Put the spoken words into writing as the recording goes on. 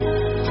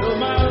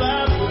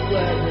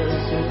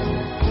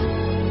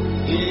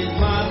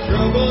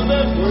trouble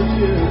that what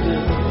you do.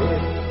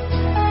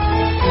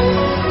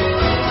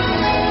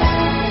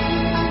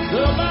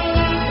 So my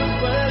life is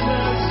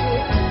gladness,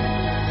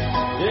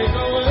 take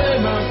away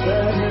my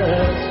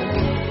sadness.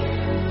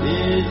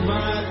 It's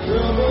my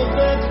trouble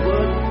that's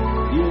what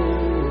you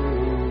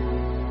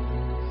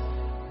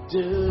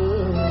do.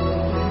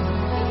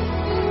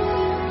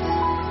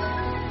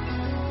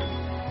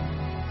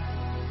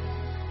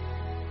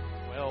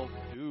 Well,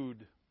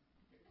 dude.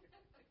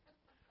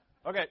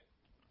 Okay,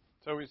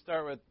 so we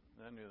start with,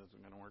 I knew this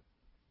was going to work.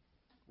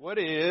 What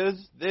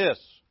is this?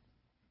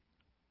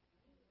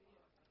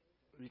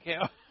 You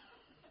can't,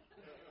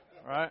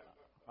 right?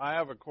 I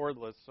have a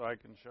cordless so I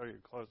can show you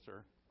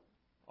closer.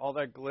 All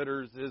that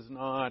glitters is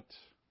not,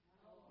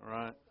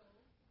 right?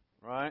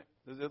 Right?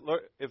 Does it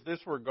look, if this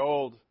were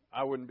gold,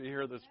 I wouldn't be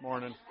here this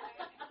morning.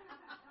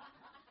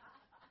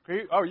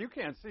 Oh, you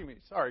can't see me.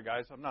 Sorry,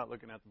 guys. I'm not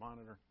looking at the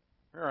monitor.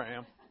 Here I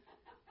am.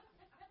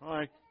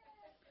 Hi.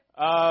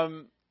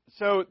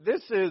 So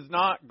this is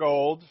not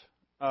gold.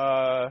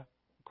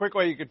 Quick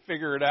way you could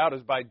figure it out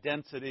is by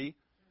density.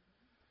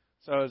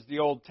 So it's the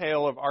old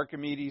tale of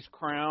Archimedes'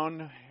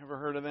 crown. Ever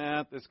heard of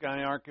that? This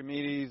guy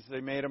Archimedes, they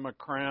made him a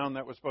crown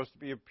that was supposed to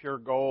be of pure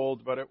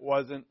gold, but it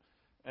wasn't.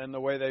 And the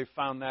way they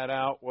found that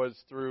out was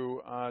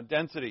through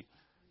density.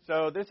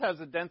 So this has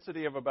a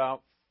density of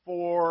about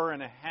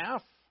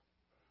 4.5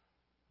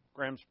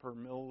 grams per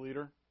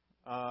milliliter.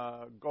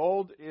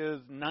 Gold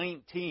is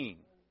 19,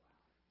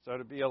 so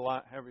it'd be a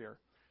lot heavier.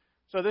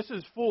 So this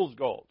is fool's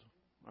gold,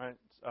 right?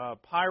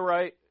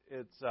 Pyrite,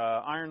 it's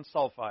iron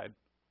sulfide.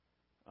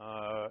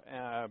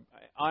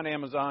 On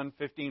Amazon,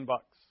 $15.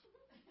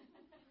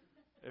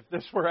 If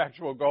this were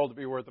actual gold, it'd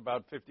be worth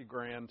about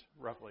 $50,000,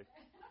 roughly.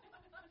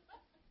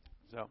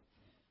 So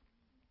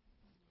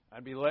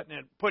I'd be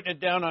putting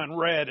it down on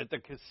red at the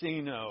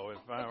casino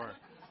if I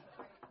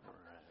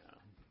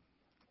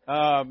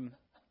were.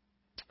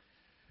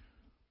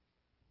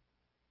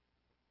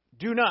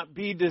 Do not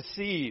be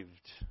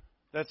deceived.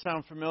 That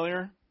sound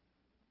familiar?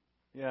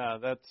 Yeah,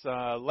 that's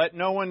let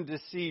no one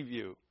deceive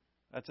you.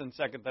 That's in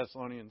 2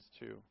 Thessalonians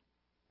 2.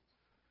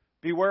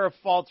 Beware of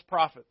false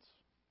prophets.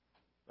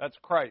 That's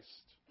Christ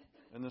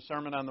in the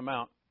Sermon on the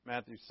Mount,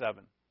 Matthew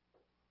 7.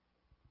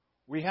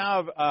 We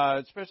have,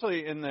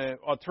 especially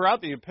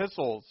throughout the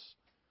epistles,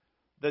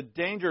 the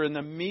danger, and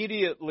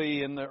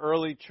immediately in the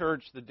early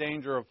church, the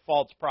danger of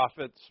false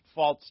prophets,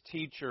 false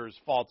teachers,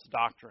 false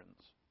doctrines.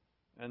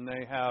 And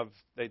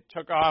they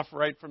took off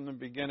right from the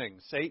beginning.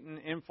 Satan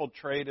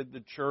infiltrated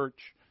the church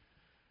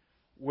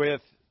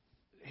with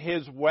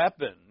his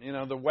weapon,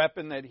 the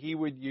weapon that he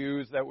would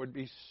use that would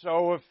be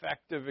so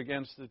effective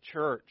against the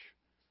church.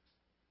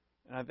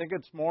 And I think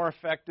it's more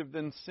effective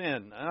than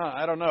sin.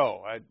 I don't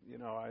know.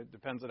 It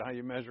depends on how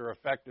you measure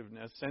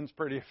effectiveness. Sin's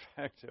pretty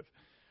effective.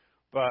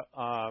 But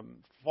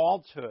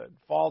falsehood,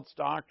 false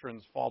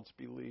doctrines, false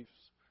beliefs.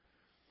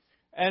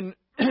 And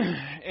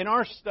in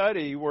our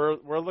study,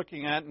 we're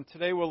looking at, and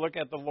today we'll look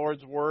at the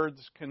Lord's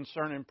words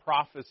concerning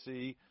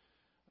prophecy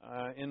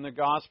in the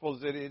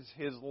Gospels. It is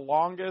his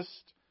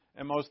longest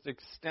and most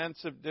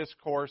extensive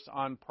discourse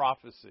on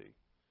prophecy.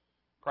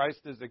 Christ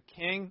is a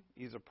king,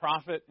 he's a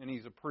prophet, and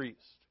he's a priest.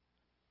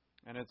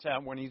 And it's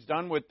when he's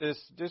done with this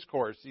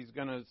discourse, he's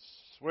going to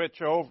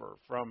switch over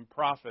from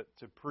prophet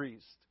to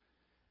priest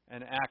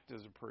and act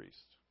as a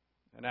priest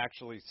and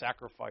actually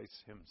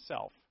sacrifice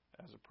himself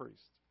as a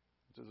priest,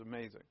 which is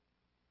amazing.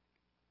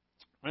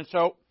 And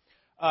so,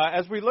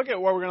 as we look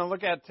at what we're going to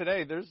look at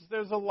today,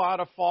 there's a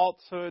lot of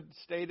falsehood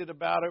stated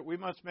about it. We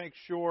must make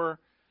sure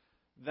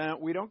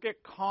that we don't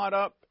get caught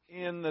up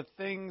in the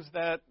things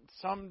that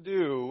some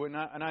do, and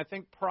I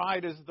think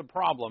pride is the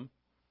problem.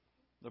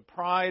 The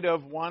pride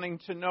of wanting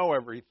to know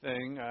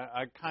everything.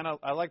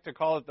 I like to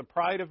call it the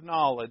pride of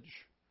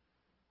knowledge.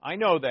 I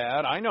know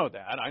that.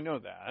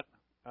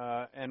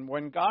 And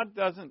when God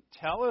doesn't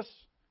tell us,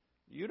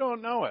 you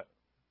don't know it.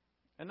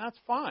 And that's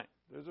fine.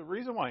 There's a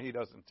reason why he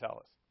doesn't tell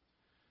us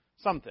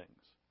some things.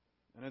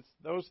 And it's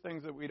those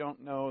things that we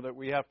don't know that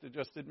we have to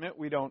just admit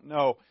we don't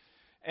know.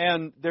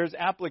 And there's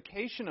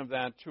application of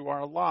that to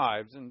our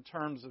lives in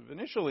terms of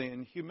initially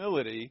in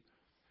humility.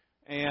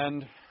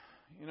 And,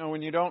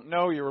 when you don't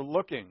know, you're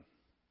looking.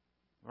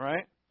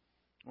 Right?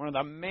 One of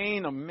the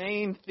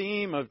main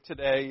theme of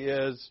today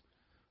is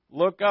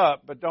look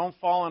up, but don't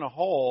fall in a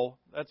hole.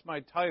 That's my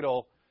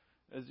title.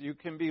 Is you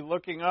can be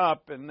looking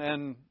up and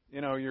then,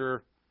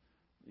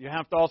 you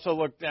have to also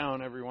look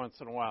down every once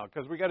in a while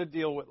because we got to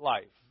deal with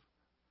life.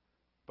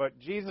 But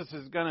Jesus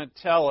is going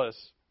to tell us,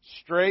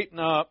 straighten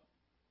up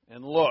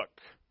and look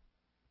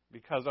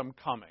because I'm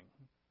coming.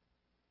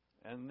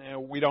 And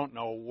we don't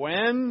know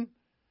when,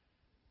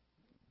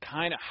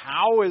 kind of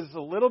how is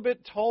a little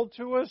bit told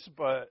to us,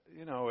 but,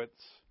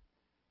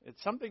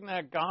 it's something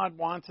that God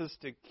wants us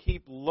to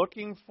keep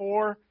looking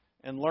for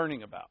and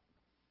learning about.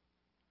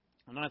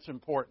 And that's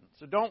important.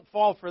 So don't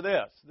fall for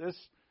this. This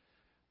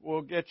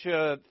will get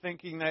you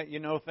thinking that you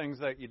know things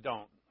that you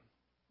don't.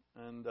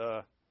 And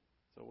so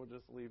we'll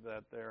just leave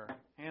that there.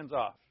 Hands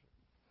off.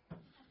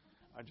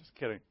 I'm just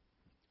kidding.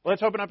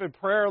 Let's open up in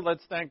prayer.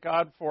 Let's thank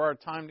God for our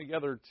time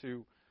together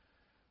to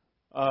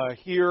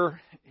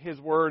hear His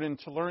Word and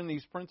to learn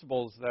these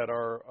principles that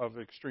are of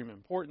extreme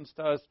importance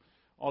to us.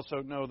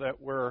 Also know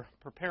that we're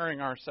preparing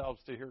ourselves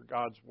to hear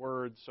God's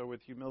Word. So with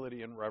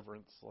humility and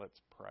reverence,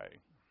 let's pray.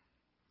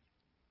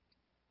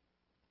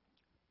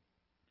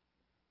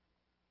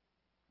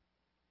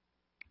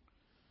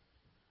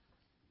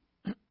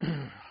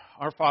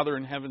 Our Father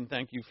in heaven,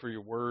 thank you for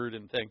your Word,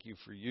 and thank you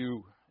for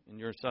you and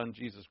your Son,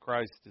 Jesus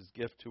Christ, His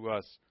gift to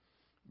us,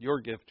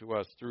 your gift to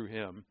us through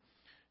Him,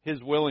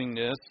 His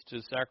willingness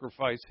to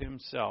sacrifice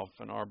Himself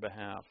on our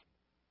behalf.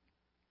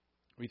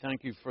 We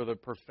thank you for the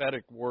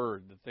prophetic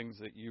Word, the things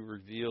that you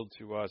revealed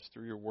to us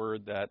through your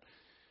Word that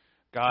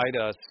guide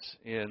us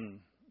in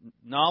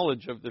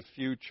knowledge of the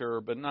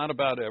future, but not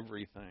about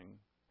everything.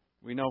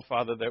 We know,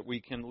 Father, that we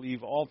can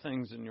leave all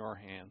things in your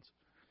hands.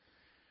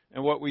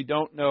 And what we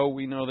don't know,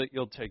 we know that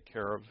you'll take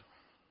care of.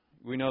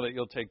 We know that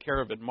you'll take care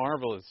of it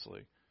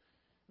marvelously.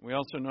 We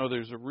also know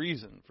there's a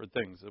reason for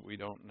things that we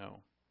don't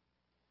know.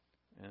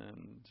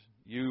 And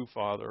you,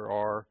 Father,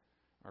 are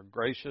our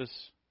gracious,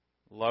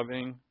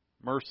 loving,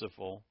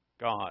 merciful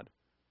God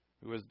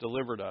who has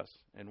delivered us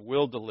and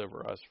will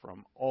deliver us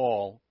from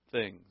all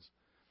things.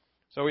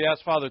 So we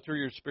ask, Father, through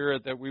your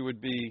Spirit that we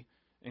would be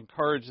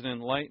encouraged and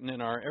enlightened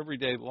in our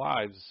everyday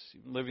lives,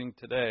 living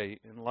today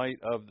in light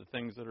of the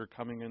things that are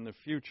coming in the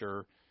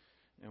future.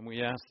 And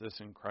we ask this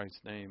in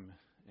Christ's name.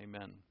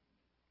 Amen.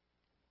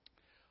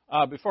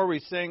 Before we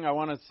sing, I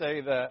want to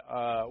say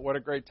that what a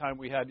great time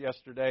we had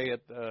yesterday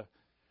at the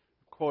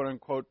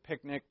quote-unquote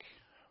picnic,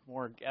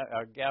 more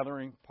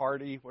gathering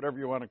party, whatever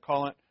you want to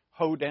call it,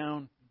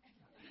 hoedown.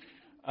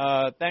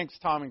 Thanks,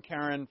 Tom and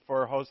Karen,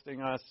 for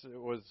hosting us. It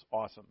was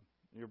awesome.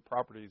 Your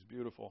property is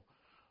beautiful.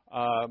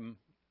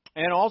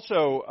 And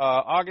also,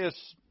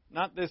 August,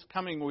 not this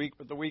coming week,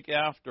 but the week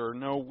after,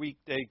 no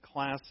weekday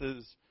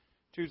classes,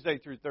 Tuesday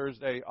through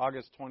Thursday,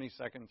 August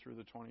 22nd through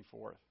the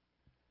 24th.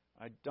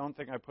 I don't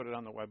think I put it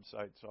on the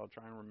website, so I'll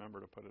try and remember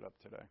to put it up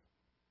today.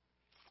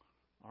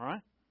 All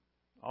right?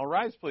 All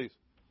rise, please.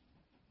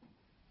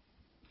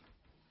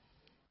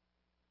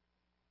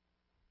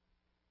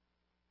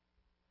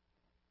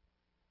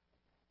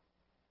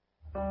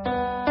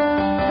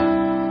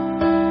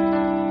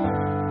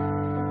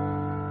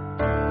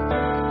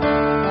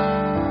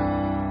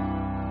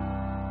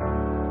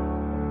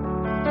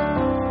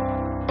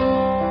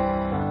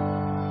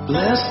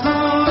 Bless the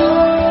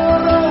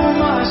Lord, oh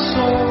my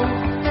soul,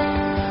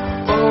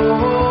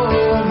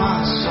 oh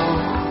my soul,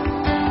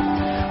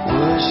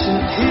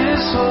 worship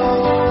His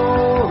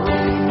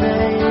holy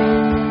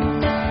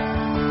name.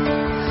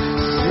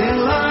 Sing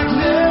like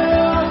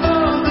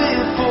never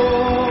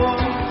before,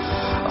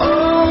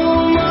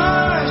 oh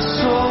my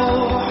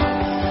soul,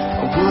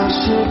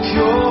 worship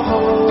your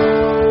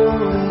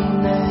holy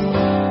name.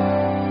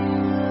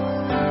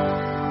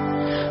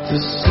 The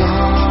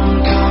sun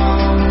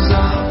comes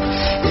up.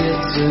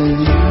 It's a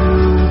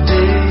new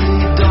day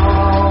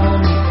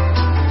dawning.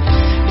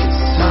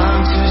 It's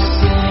time to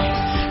sing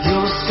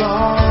your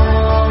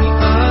song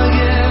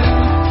again.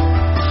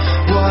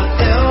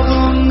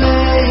 Whatever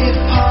may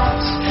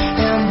part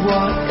and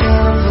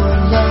whatever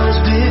lies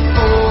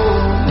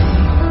before me,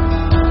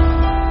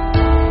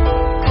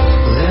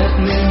 let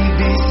me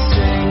be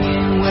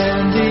singing when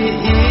the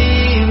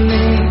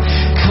evening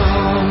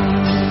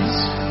comes.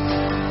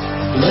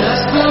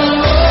 Bless the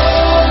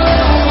Lord,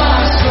 my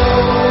soul.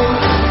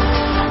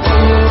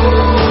 Oh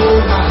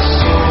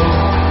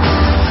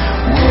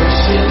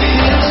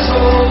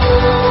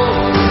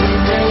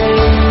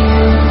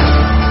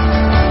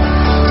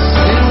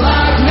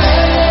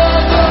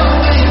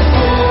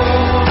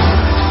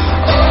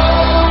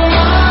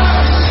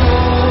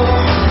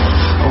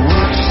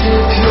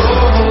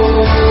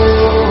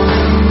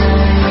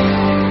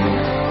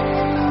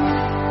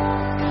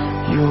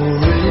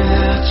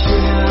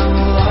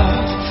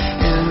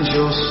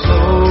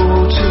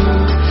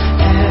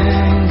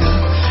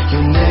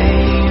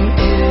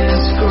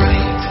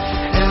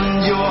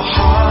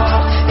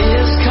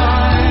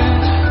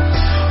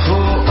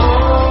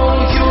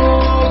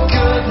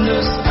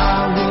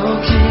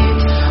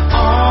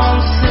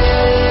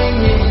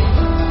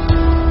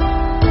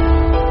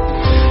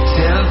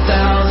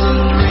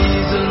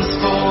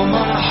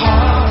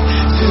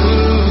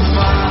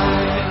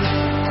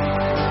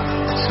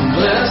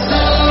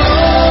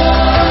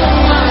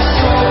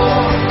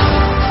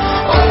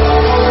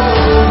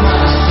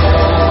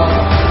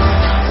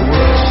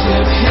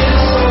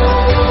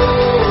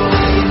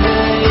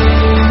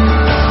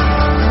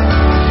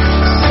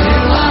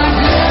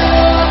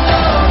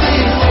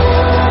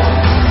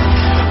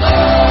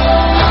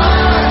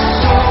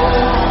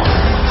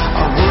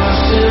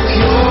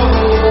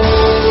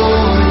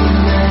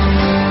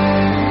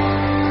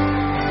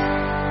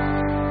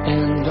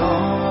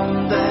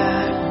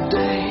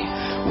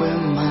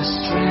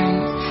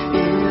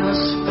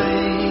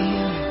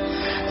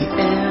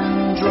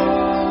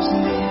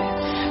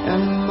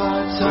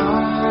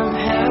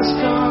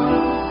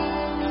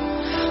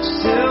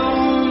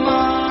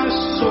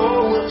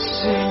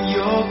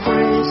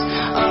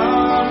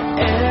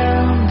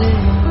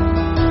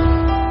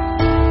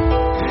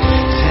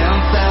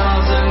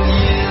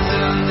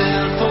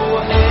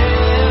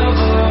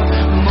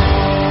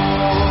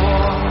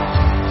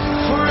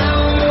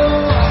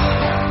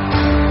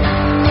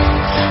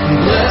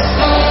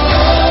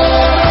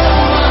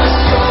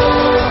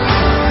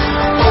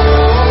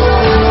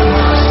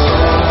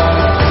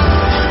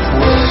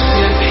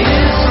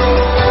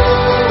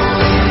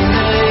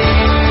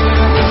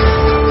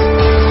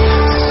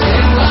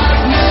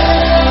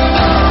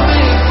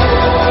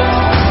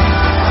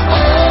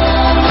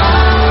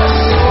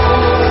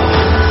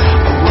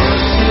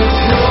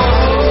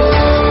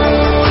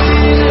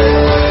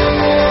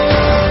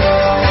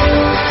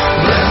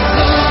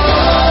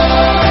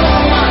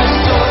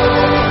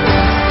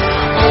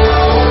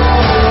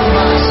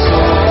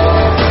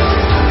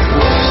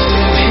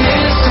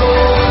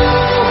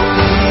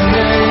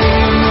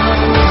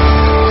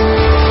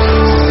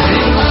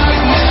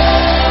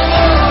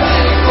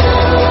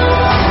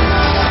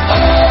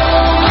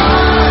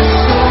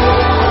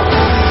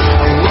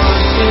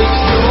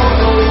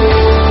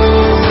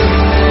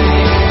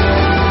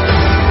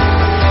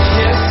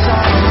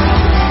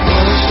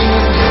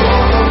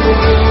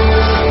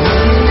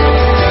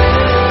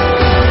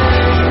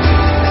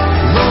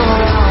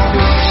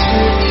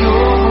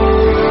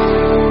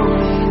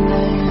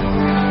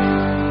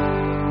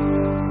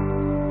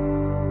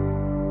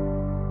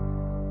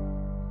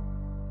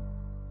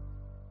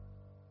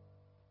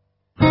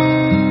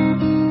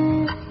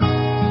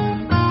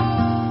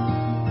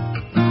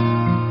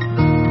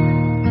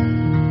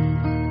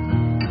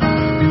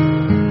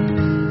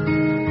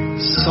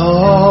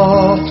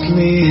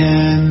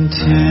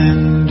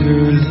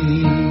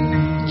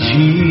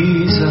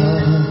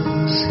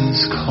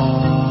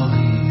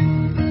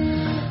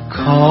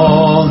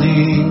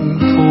calling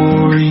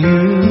for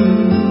you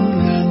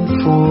and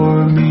for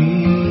me.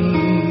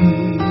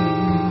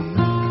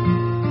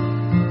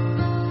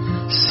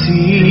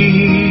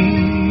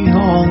 See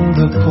on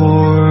the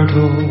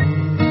portals,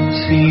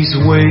 He's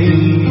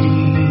waiting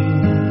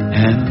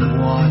and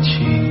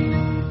watching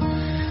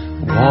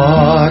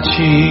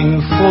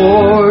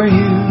for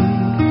you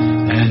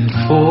and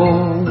for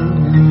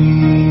me.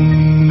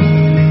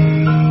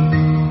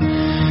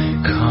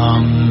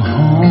 Come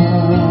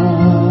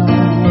home,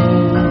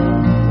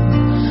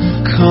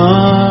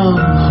 come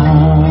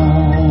home.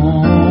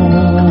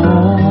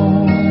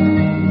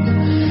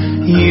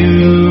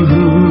 You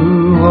who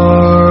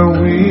are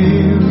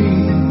weary,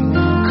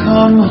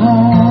 come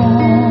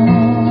home.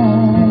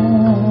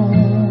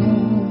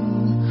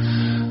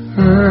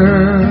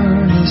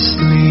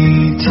 Earnestly,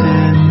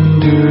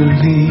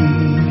 tenderly,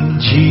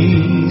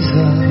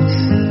 Jesus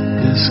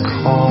is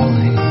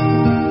calling,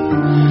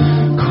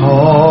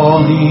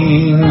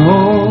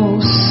 oh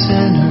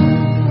sinner,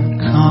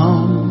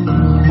 come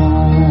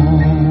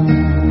home.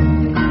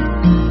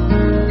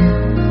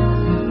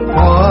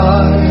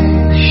 Why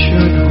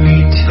should we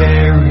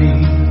tarry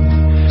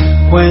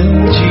when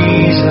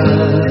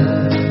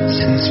Jesus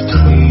is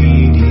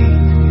pleading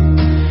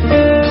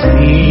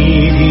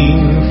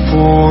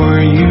for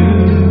you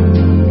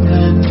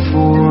and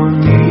for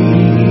me?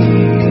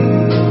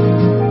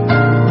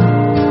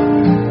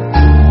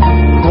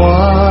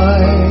 Why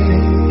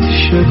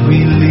should we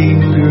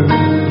linger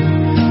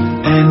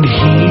and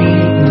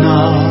heed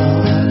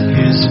not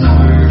His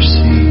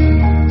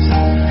mercies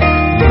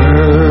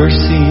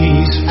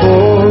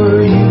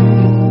for you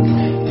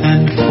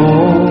and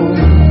for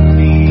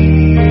me?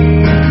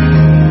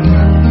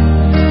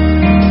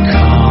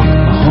 Come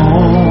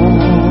home,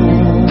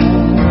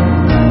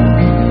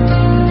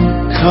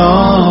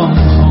 come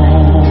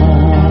home.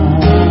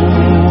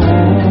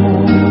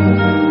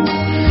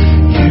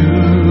 You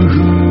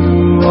who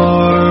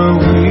are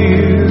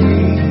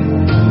weary,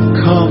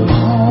 come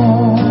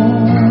home.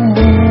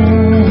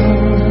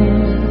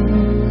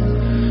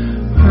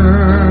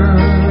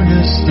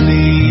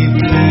 Earnestly,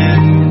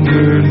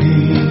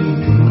 tenderly,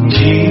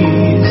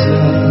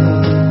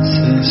 Jesus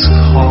is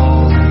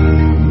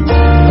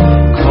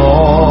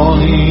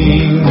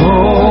calling,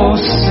 oh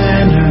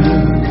sinner,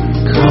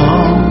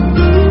 come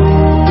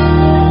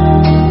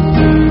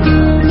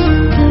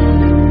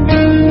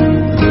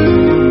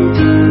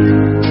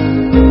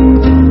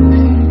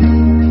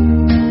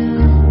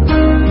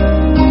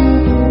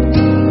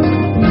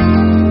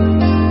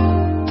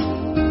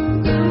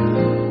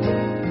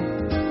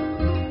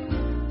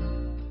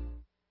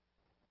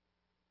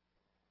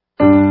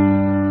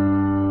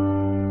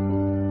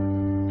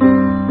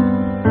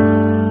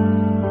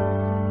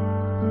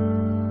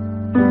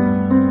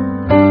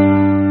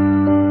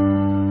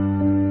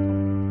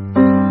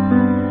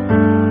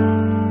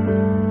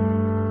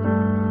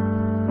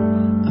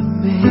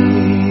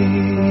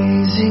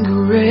Amazing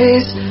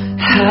grace,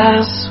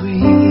 how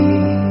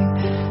sweet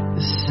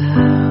the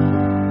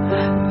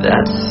sound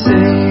that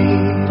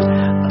saved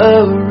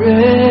a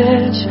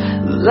wretch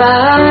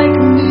like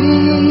me.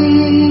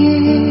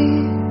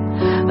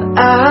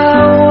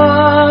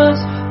 I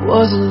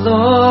was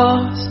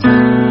lost,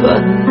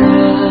 but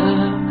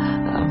now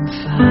I'm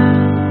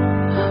found.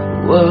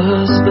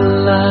 Was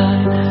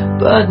blind,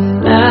 but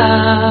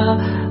now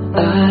I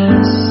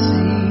see.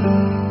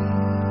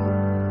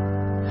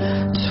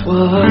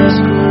 'Twas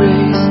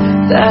grace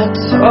that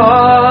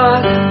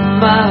taught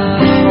my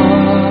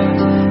heart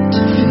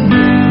to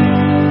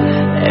fear,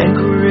 and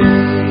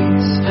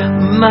grace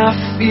my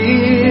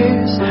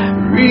fears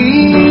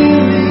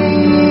relieved.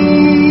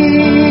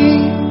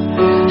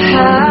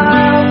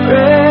 How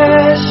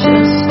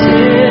precious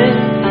did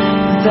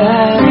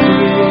that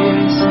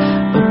grace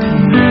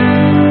appear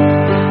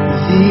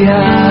the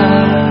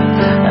hour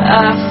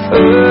I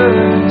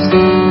first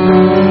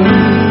believed.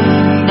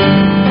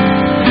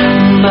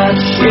 My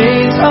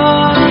chains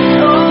are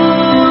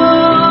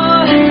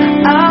gone,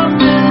 I've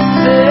been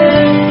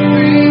set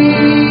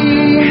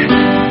free.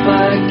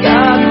 My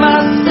God, my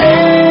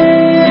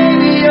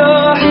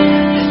Savior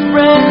has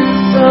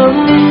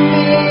ransomed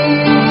me.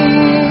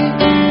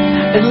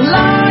 And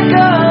like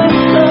a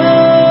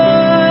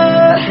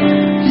flood,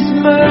 His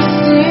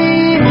mercy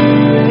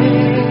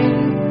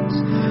reigns,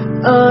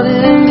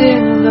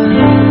 unending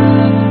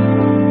love,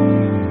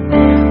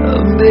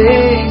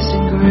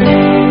 amazing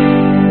grace.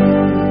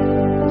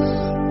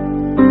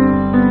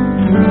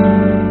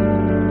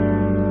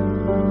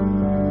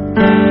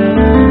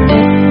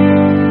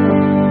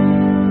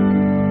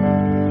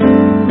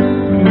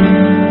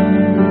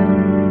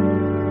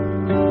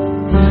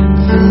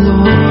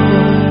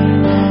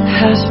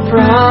 Has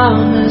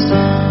promised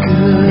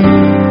good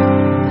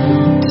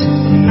to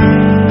me.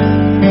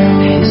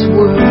 His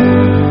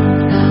word,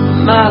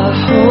 my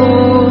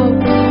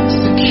hope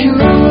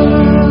secure.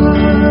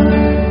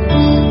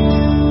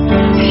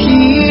 He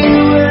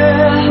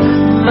will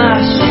my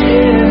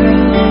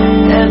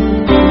shield and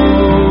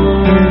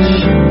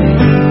portion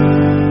me,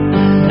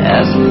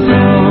 as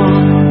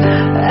long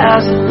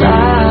as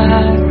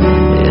life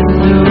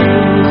endures.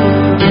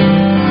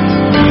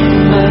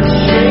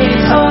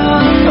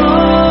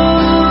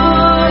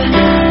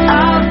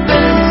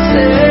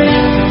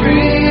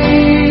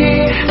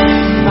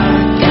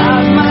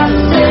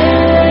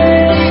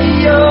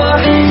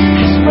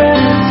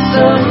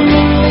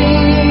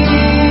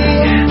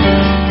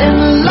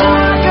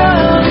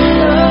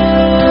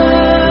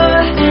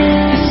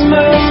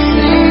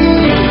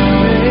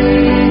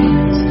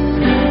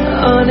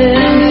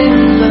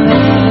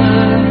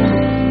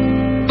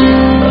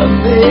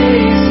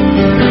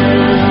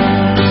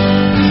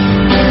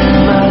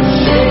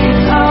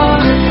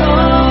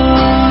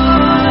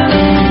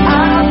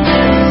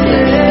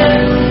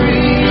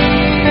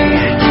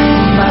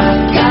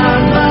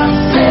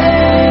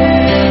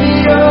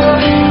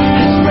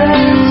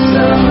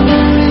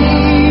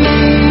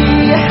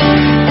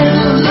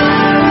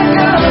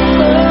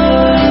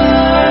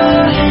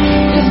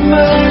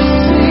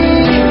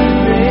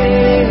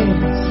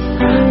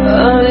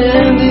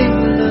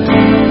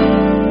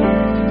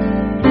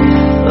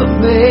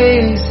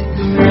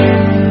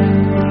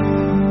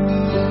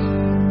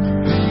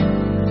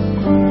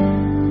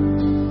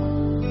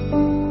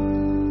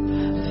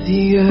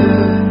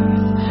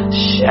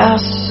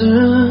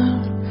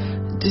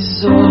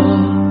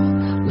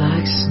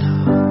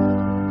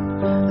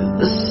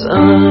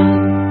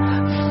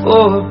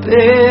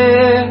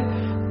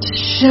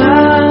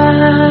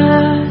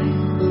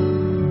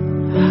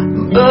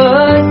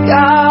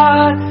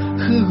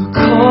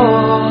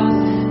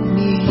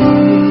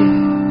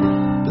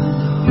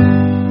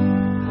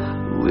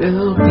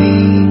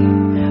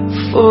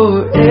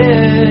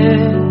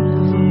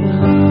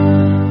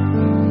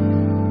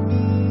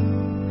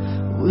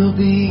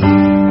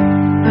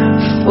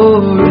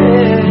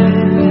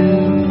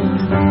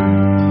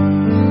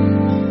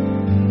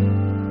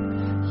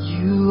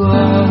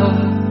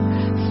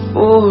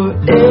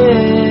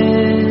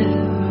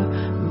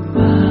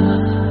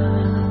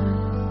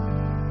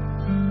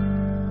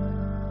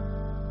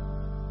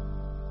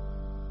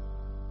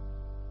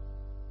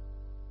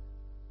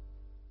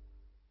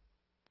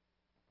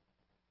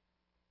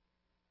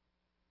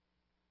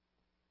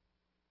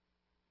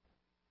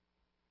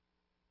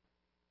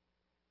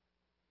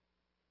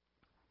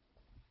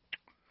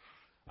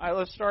 All right,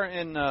 let's start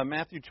in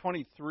Matthew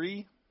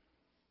 23,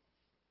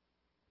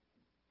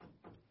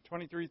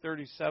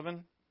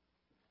 23:37.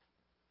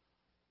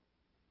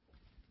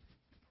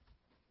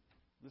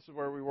 This is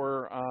where we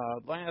were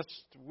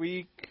last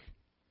week.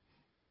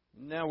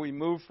 Now we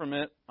move from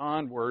it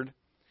onward.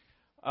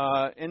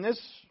 In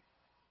this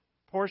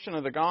portion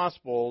of the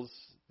Gospels,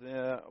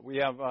 we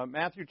have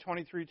Matthew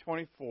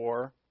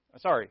 23:24.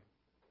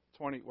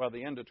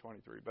 The end of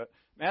 23, but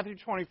Matthew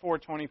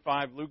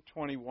 24:25, Luke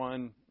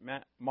 21,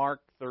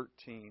 Mark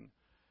 13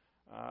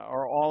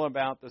 are all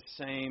about the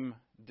same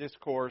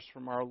discourse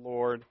from our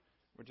Lord,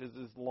 which is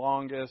his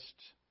longest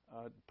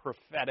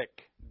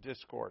prophetic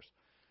discourse.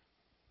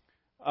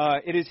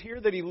 It is here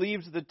that he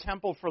leaves the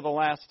temple for the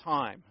last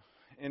time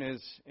in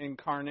his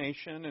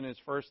incarnation, in his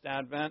first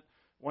advent.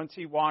 Once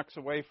he walks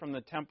away from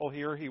the temple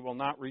here, he will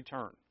not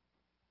return.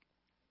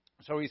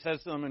 So he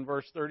says to them in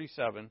verse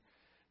 37,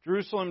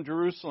 Jerusalem,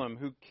 Jerusalem,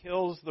 who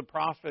kills the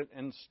prophet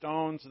and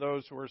stones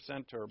those who are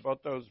sent to her.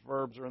 Both those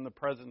verbs are in the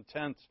present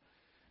tense.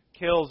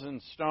 Kills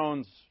and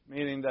stones,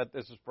 meaning that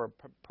this is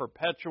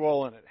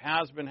perpetual and it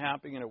has been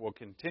happening and it will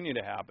continue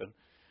to happen.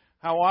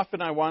 How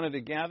often I wanted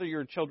to gather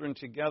your children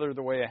together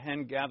the way a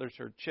hen gathers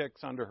her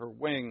chicks under her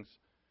wings.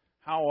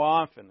 How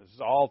often? This is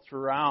all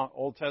throughout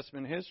Old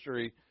Testament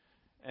history,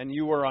 and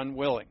you were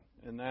unwilling.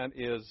 And that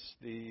is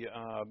the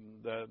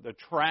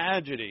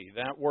tragedy.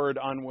 That word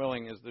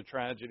unwilling is the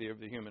tragedy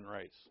of the human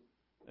race.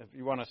 If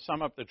you want to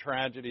sum up the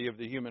tragedy of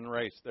the human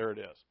race, there it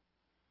is.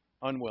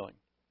 Unwilling.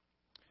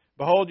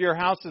 Behold, your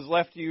house is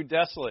left to you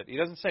desolate. He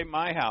doesn't say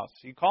my house.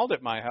 He called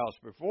it my house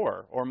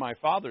before, or my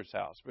father's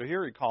house. But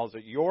here he calls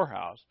it your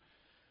house,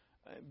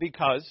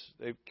 because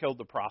they've killed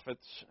the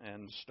prophets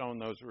and stoned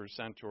those who were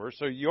sent to her.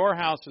 So your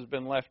house has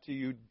been left to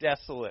you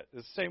desolate.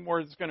 The same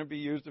word is going to be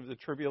used of the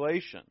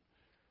tribulation.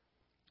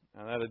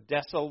 Now, that a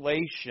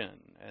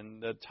desolation,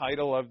 and the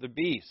title of the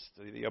beast,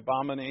 the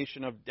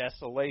abomination of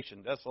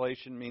desolation.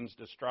 Desolation means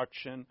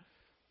destruction.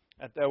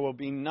 That there will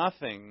be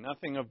nothing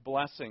of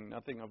blessing,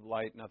 nothing of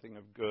light, nothing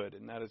of good,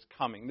 and that is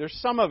coming. There's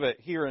some of it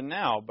here and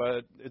now,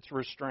 but it's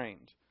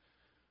restrained.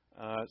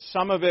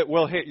 Some of it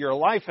will hit your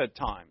life at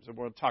times, and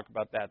we'll talk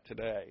about that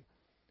today.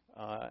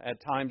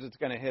 At times it's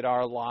going to hit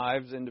our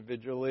lives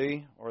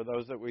individually or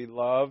those that we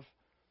love.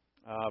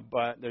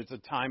 But there's a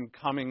time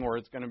coming where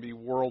it's going to be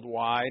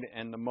worldwide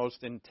and the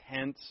most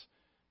intense,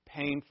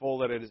 painful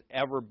that it has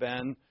ever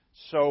been.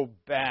 So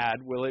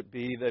bad will it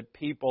be that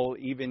people,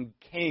 even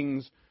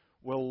kings,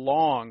 will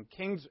long.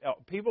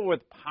 People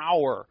with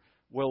power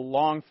will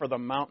long for the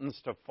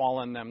mountains to fall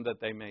on them that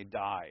they may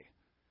die.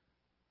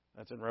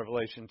 That's in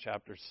Revelation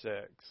chapter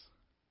 6.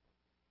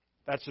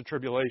 That's the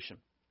tribulation.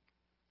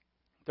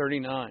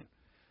 39.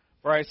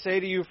 For I say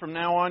to you, from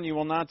now on you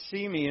will not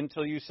see me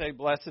until you say,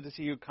 blessed is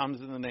he who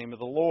comes in the name of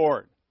the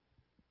Lord.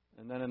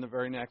 And then in the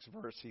very next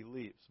verse he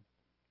leaves.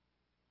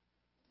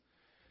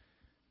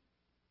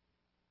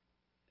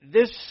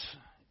 This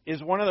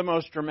is one of the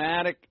most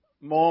dramatic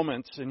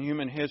moments in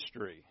human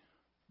history.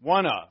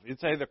 One of.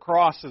 You'd say the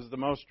cross is the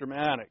most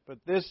dramatic, but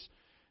this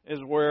is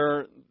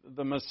where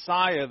the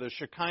Messiah, the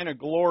Shekinah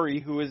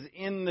glory, who is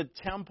in the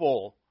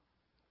temple,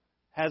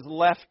 has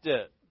left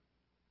it.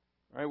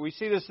 Right? We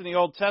see this in the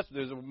Old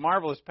Testament. There's a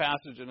marvelous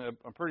passage, and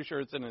I'm pretty sure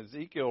it's in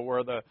Ezekiel,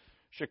 where the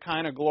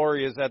Shekinah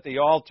glory is at the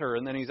altar,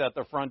 and then he's at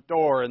the front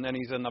door, and then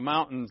he's in the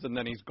mountains, and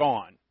then he's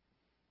gone.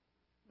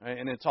 Right?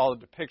 And it's all a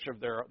depiction of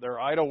their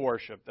idol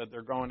worship, that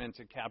they're going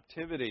into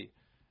captivity,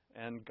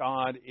 and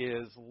God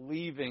is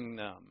leaving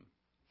them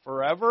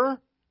forever.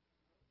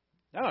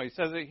 No, he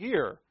says it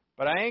here.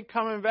 But I ain't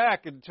coming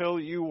back until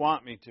you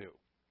want me to.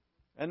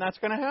 And that's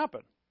going to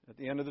happen. At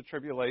the end of the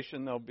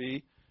tribulation, there'll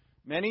be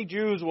many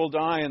Jews will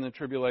die in the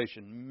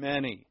tribulation.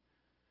 Many.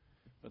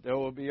 But there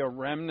will be a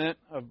remnant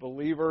of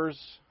believers,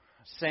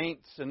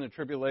 saints in the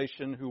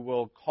tribulation, who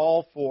will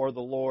call for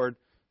the Lord,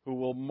 who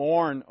will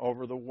mourn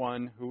over the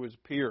one who is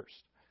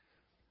pierced.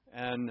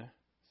 And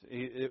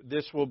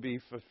this will be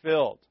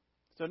fulfilled.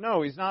 So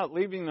no, he's not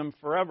leaving them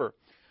forever.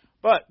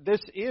 But this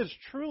is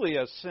truly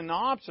a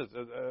synopsis,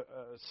 a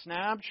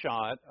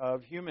snapshot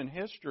of human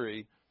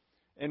history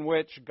in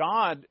which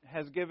God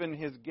has given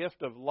his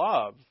gift of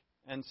love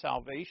and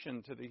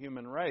salvation to the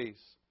human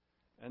race,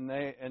 and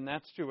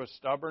that's to a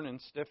stubborn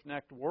and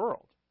stiff-necked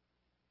world.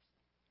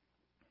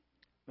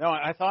 Now,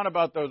 I thought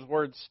about those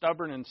words,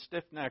 stubborn and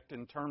stiff-necked,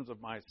 in terms of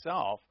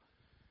myself.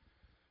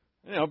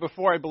 You know,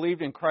 before I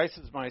believed in Christ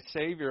as my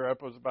Savior, I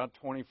was about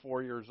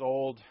 24 years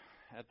old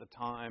at the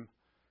time.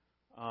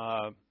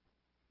 How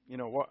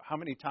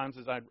many times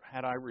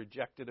had I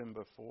rejected him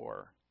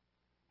before?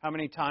 How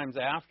many times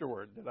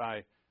afterward did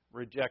I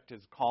reject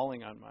his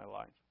calling on my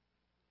life?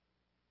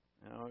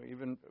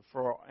 Even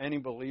for any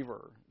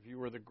believer, if you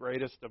were the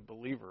greatest of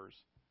believers,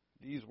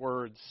 these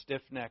words,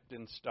 stiff-necked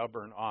and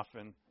stubborn,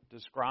 often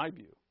describe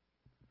you.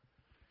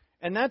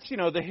 And that's,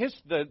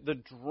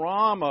 the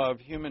drama of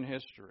human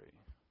history,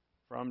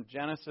 from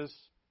Genesis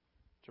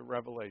to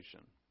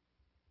Revelation.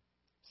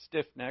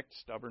 Stiff-necked,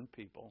 stubborn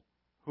people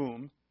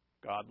whom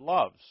God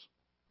loves.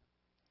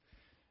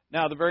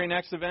 Now, the very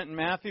next event in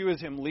Matthew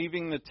is him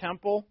leaving the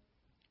temple.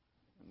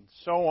 And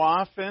so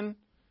often,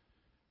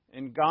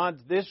 in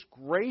God's, this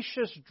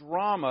gracious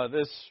drama,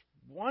 this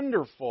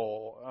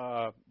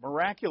wonderful,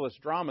 miraculous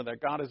drama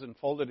that God has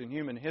unfolded in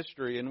human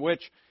history, in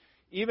which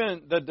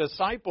even the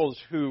disciples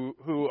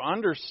who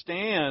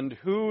understand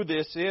who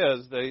this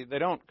is, they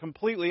don't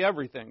completely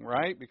everything,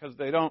 right? Because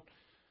they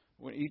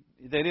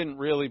didn't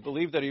really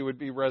believe that he would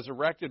be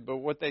resurrected, but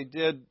what they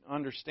did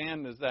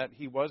understand is that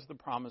he was the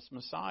promised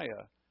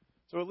Messiah.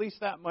 So at least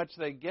that much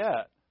they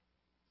get.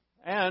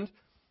 And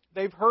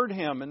they've heard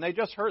him, and they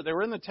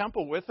were in the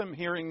temple with him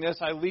hearing this,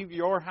 I leave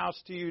your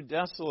house to you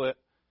desolate.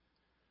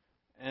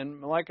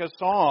 And like us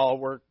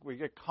all, we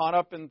get caught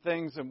up in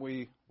things and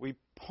we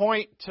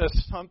point to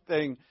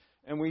something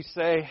and we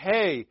say,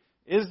 hey,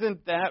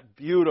 isn't that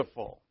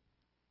beautiful?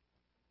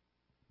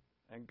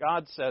 And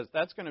God says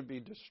that's going to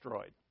be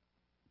destroyed.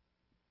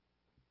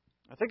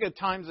 I think at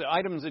times the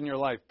items in your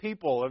life,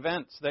 people,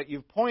 events that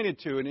you've pointed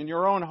to and in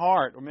your own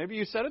heart, or maybe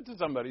you said it to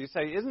somebody, you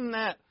say, isn't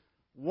that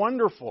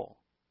wonderful?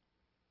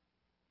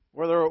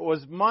 Whether it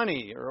was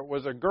money, or it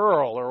was a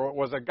girl, or it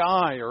was a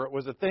guy, or it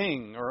was a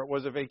thing, or it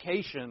was a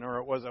vacation, or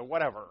it was a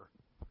whatever.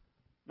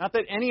 Not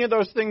that any of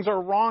those things are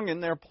wrong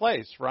in their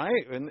place,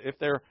 right? And if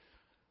they're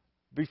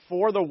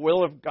before the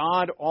will of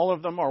God, all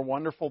of them are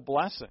wonderful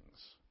blessings.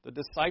 The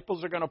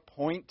disciples are going to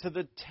point to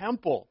the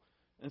temple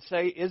and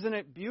say, isn't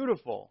it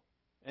beautiful?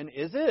 And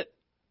is it?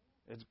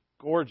 It's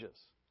gorgeous.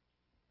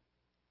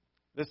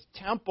 This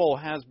temple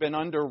has been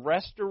under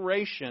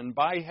restoration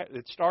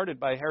it started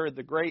by Herod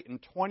the Great in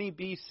 20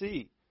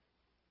 BC.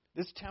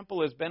 This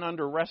temple has been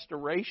under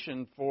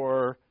restoration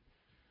for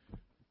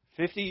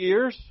 50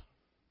 years.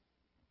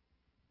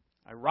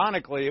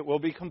 Ironically, it will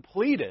be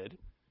completed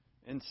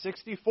in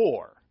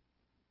 64.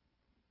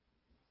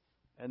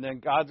 And then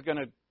God's going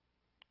to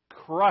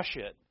crush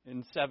it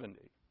in 70.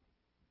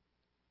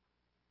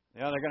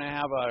 They're going to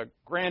have a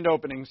grand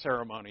opening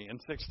ceremony in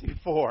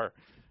 64,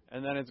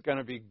 and then it's going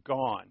to be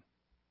gone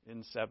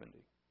in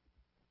 70.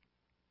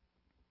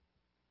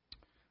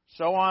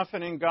 So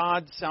often in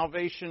God's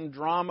salvation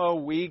drama,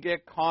 we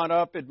get caught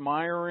up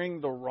admiring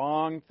the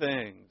wrong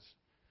things.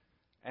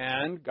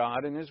 And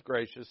God, in His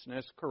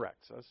graciousness,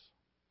 corrects us.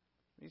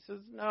 He says,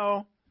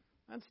 no,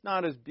 that's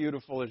not as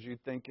beautiful as you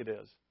think it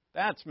is.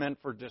 That's meant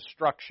for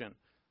destruction.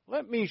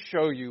 Let me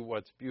show you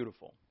what's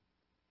beautiful.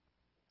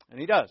 And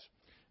He does.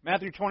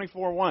 Matthew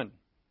 24:1.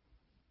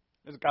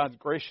 This is God's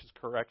gracious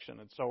correction.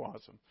 It's so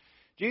awesome.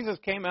 Jesus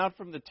came out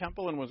from the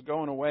temple and was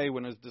going away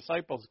when His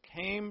disciples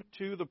came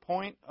to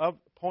point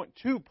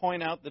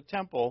out the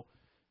temple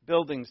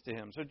buildings to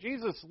Him. So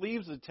Jesus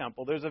leaves the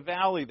temple. There's a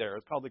valley there.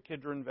 It's called the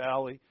Kidron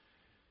Valley.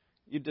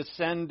 You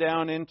descend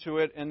down into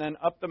it, and then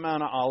up the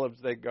Mount of Olives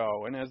they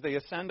go. And as they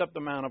ascend up the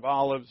Mount of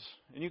Olives,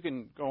 and you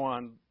can go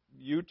on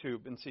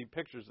YouTube and see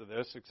pictures of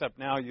this, except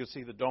now you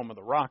see the Dome of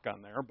the Rock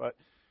on there, but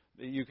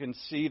you can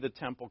see the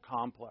temple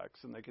complex,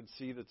 and they can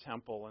see the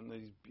temple and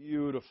these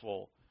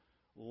beautiful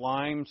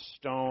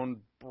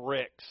limestone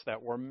bricks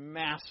that were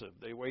massive.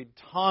 They weighed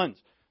tons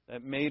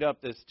that made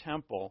up this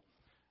temple,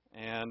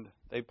 and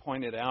they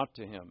pointed out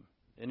to Him.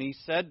 And He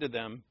said to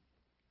them,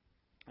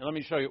 and let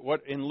me show you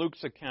what in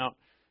Luke's account,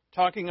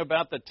 talking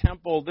about the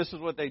temple, this is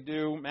what they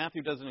do.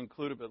 Matthew doesn't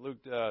include it, but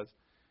Luke does.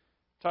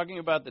 Talking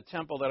about the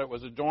temple, that it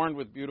was adorned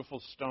with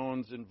beautiful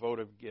stones and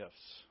votive gifts.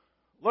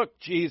 Look,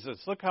 Jesus,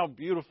 look how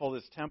beautiful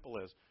this temple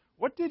is.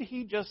 What did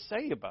He just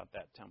say about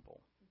that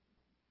temple?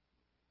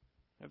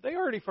 Have they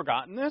already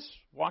forgotten this?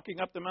 Walking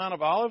up the Mount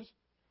of Olives?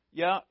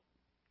 Yeah,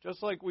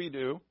 just like we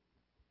do.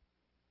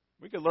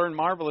 We could learn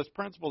marvelous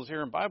principles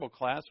here in Bible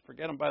class,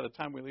 forget them by the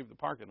time we leave the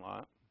parking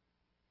lot.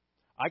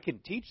 I can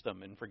teach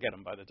them and forget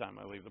them by the time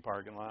I leave the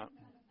parking lot.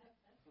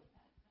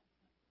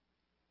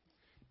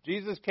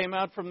 Jesus came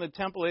out from the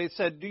temple. He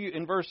said,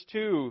 in verse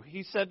 2,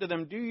 He said to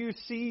them, do you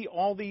see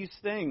all these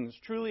things?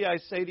 Truly I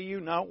say to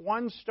you, not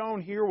one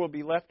stone here will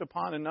be left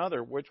upon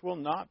another, which will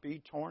not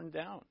be torn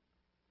down.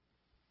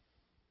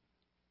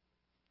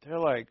 They're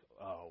like,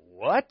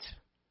 what?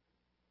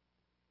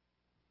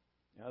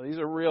 Now, these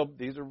are real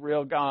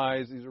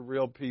guys. These are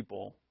real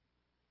people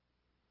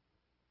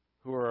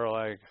who are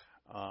like,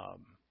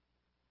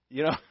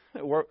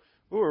 who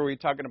were we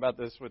talking about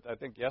this with? I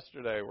think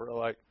yesterday. We're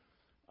like,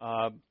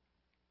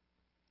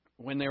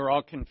 when they were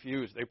all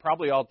confused, they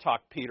probably all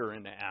talked Peter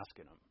into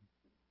asking Him.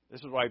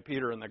 This is why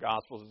Peter in the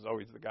Gospels is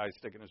always the guy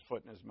sticking his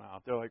foot in his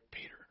mouth. They're like,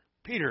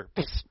 Peter,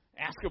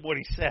 ask him what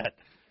he said.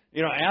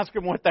 Ask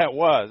him what that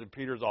was. And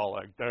Peter's all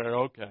like,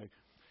 okay.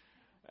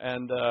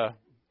 And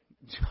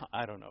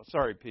I don't know.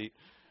 Sorry, Pete.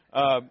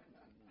 The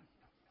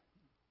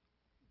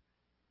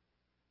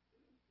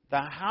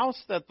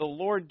house that the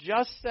Lord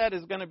just said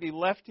is going to be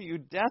left to you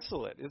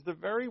desolate is the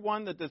very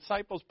one the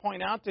disciples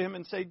point out to Him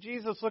and say,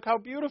 Jesus, look how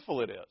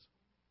beautiful it is.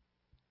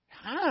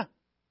 Huh?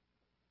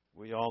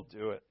 We all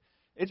do it.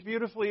 It's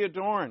beautifully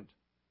adorned.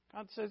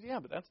 God says, yeah,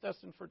 but that's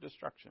destined for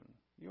destruction.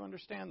 You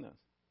understand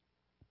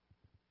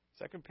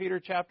this. 2 Peter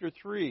chapter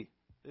 3,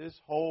 this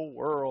whole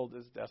world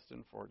is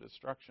destined for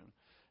destruction.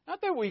 Not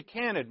that we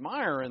can't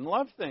admire and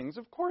love things.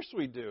 Of course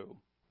we do.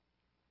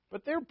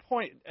 But their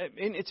point, I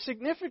mean, it's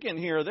significant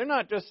here. They're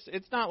not just,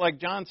 it's not like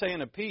John saying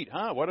to Pete,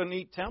 what a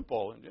neat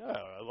temple. And yeah,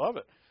 I love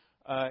it.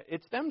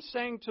 It's them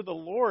saying to the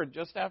Lord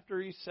just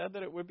after he said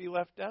that it would be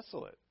left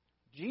desolate,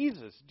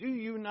 Jesus, do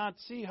you not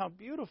see how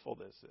beautiful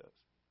this is?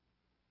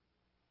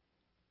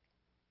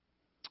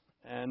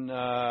 And,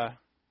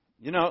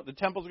 the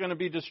temple's going to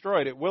be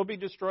destroyed. It will be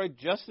destroyed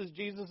just as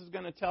Jesus is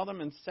going to tell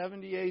them in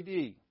 70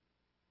 A.D.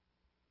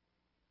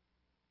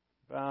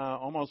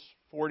 Almost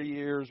 40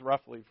 years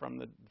roughly from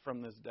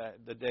this day,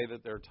 the day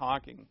that they're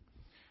talking.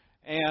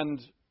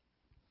 And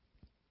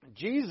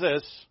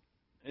Jesus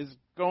is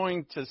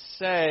going to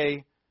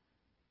say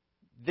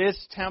this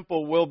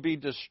temple will be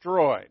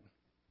destroyed.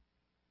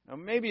 Now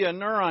maybe a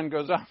neuron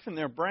goes off in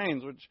their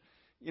brains, which,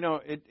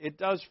 it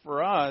does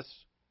for us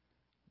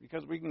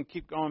because we can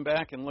keep going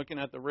back and looking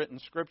at the written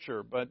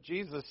scripture. But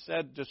Jesus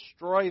said,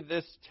 destroy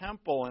this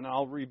temple and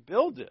I'll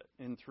rebuild it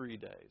in 3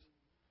 days.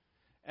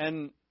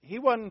 And he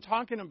wasn't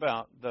talking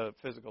about the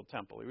physical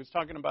temple. He was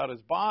talking about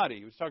his body.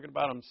 He was talking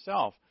about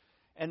himself.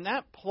 And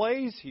that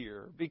plays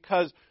here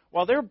because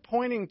while they're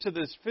pointing to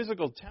this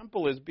physical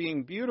temple as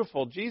being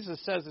beautiful, Jesus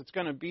says it's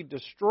going to be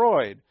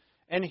destroyed.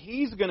 And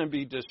he's going to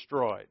be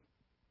destroyed.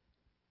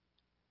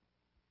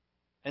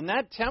 And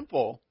that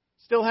temple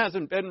still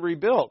hasn't been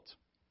rebuilt.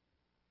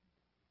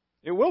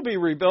 It will be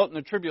rebuilt in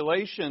the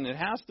tribulation. It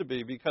has to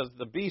be because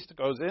the beast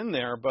goes in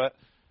there. But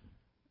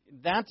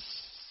that's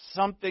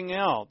something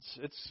else.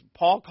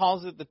 Paul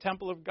calls it the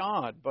temple of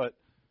God, but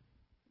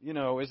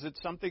is it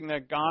something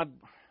that God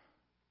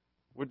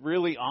would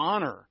really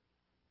honor?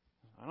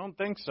 I don't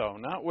think so.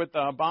 Not with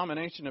the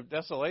abomination of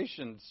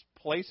desolations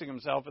placing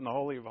himself in the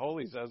Holy of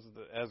Holies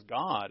as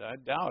God. I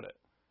doubt it.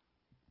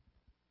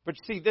 But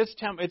see, this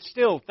temple, it's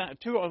still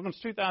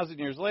almost 2,000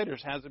 years later,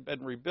 hasn't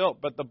been rebuilt.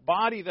 But the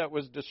body that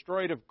was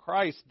destroyed of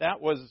Christ,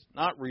 that was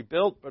not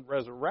rebuilt, but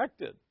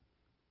resurrected.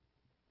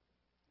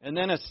 And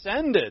then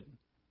ascended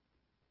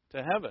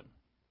to heaven.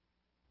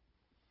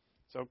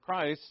 So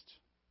Christ,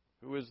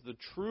 who is the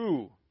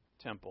true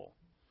temple,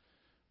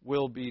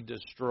 will be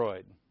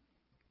destroyed.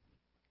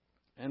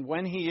 And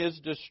when he is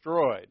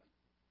destroyed,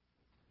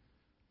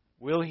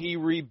 will he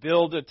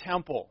rebuild a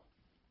temple?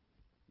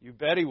 You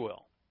bet he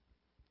will.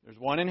 There's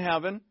one in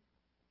heaven.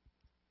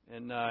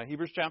 In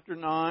Hebrews chapter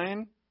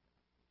 9,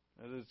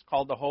 it's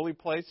called the holy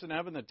place in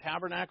heaven, the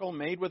tabernacle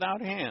made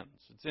without hands.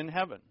 It's in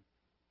heaven.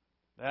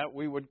 That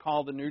we would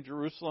call the New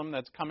Jerusalem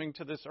that's coming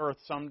to this earth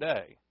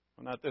someday.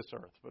 Well, not this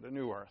earth, but a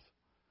new earth.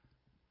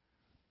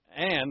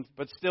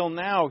 But still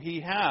now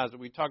he has,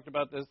 we talked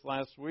about this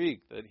last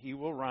week, that he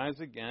will rise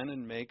again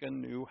and make a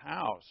new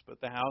house.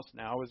 But the house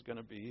now is going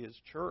to be his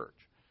church.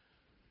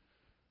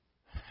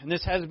 And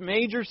this has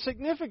major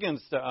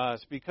significance to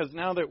us because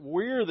now that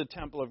we're the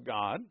temple of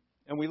God,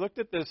 and we looked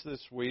at this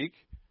week,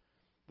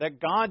 that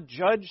God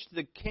judged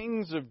the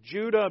kings of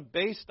Judah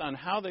based on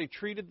how they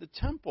treated the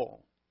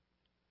temple.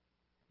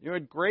 You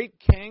had great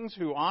kings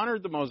who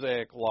honored the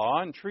Mosaic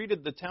law and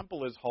treated the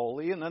temple as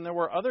holy, and then there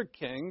were other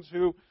kings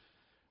who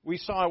we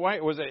saw,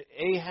 it was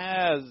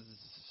Ahab,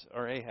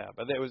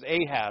 it was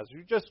Ahaz,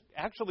 who just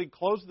actually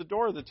closed the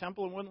door of the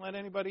temple and wouldn't let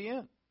anybody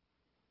in.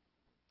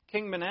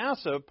 King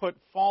Manasseh put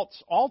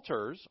false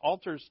altars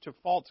to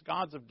false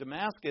gods of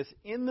Damascus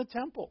in the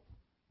temple,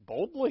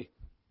 boldly.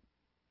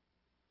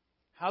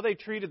 How they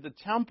treated the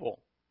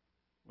temple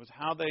was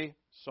how they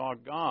saw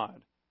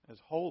God as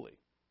holy.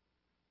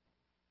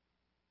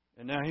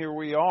 And now here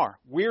we are.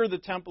 We're the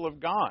temple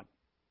of God.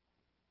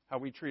 How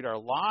we treat our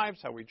lives,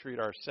 how we treat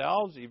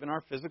ourselves, even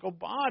our physical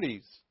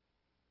bodies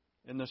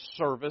in the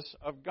service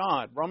of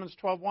God. Romans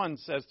 12:1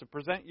 says to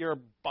present your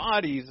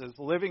bodies as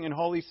living and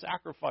holy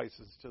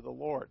sacrifices to the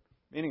Lord.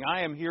 Meaning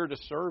I am here to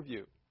serve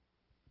you.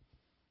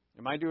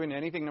 Am I doing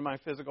anything to my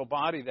physical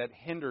body that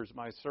hinders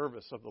my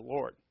service of the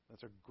Lord?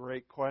 That's a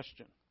great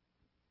question.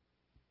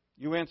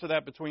 You answer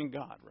that between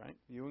God, right?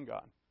 You and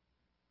God.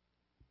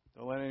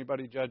 Don't let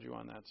anybody judge you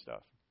on that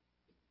stuff.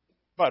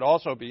 But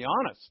also be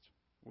honest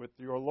with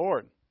your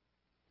Lord.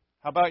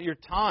 How about your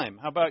time?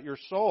 How about your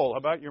soul? How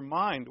about your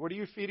mind? What are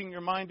you feeding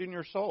your mind and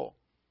your soul?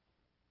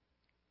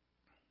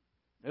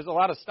 There's a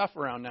lot of stuff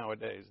around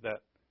nowadays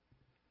that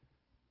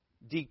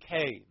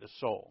decay the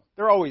soul.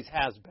 There always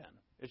has been.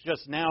 It's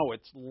just now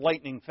it's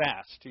lightning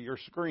fast to your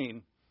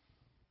screen.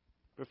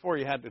 Before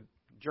you had to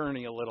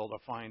journey a little to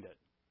find it.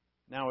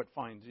 Now it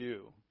finds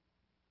you.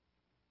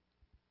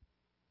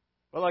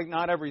 But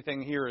not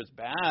everything here is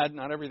bad.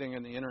 Not everything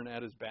on the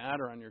internet is bad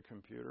or on your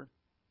computer.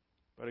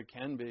 But it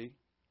can be.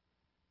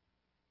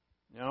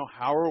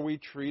 How are we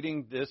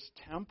treating this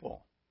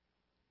temple?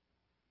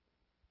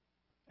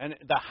 And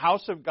the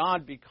house of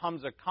God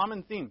becomes a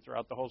common theme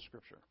throughout the whole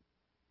Scripture.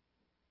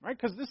 Right?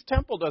 Because this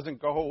temple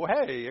doesn't go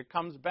away. It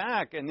comes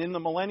back. And in the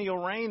millennial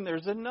reign,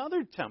 there's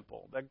another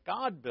temple that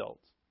God built,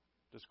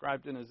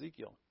 described in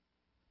Ezekiel.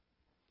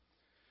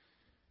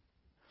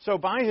 So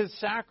by his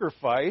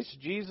sacrifice,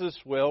 Jesus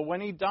will,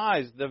 when he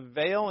dies, the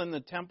veil in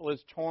the temple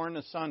is torn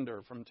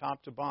asunder from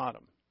top to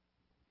bottom.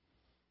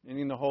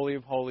 Meaning the Holy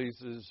of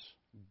Holies is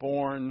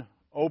borne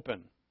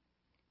open.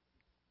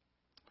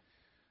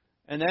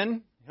 And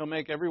then He'll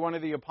make every one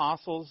of the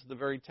apostles the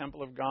very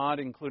temple of God,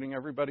 including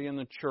everybody in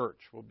the church,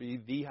 will be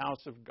the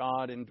house of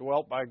God,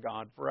 indwelt by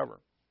God forever.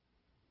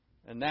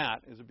 And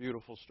that is a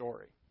beautiful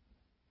story.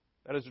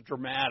 That is a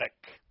dramatic,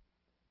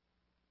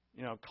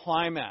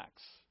 climax.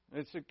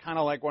 It's kind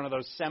of like one of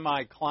those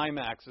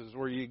semi-climaxes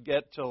where you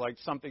get to like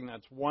something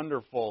that's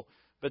wonderful,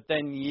 but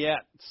then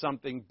yet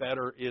something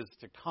better is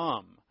to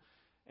come.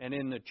 And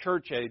in the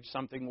church age,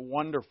 something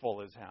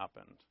wonderful has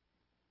happened.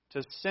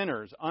 To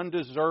sinners,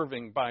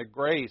 undeserving by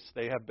grace,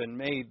 they have been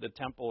made the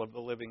temple of the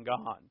living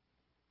God,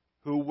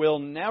 who will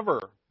never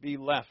be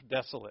left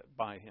desolate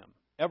by Him,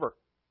 ever.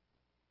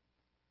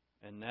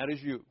 And that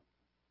is you,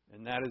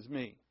 and that is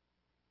me.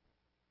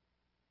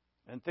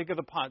 And think of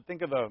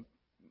the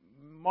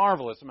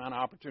marvelous amount of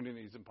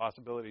opportunities and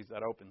possibilities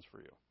that opens for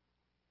you.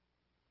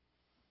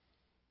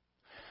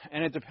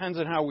 And it depends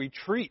on how we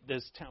treat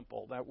this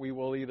temple, that we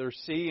will either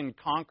see and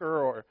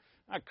conquer, or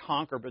not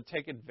conquer, but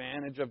take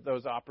advantage of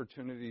those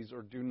opportunities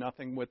or do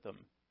nothing with them.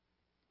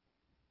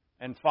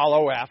 And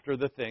follow after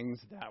the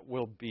things that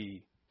will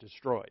be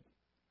destroyed.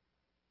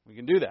 We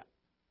can do that.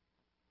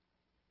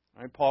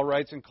 All right, Paul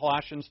writes in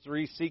Colossians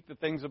 3, seek the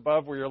things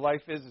above where your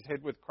life is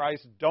hid with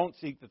Christ. Don't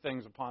seek the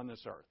things upon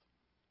this earth.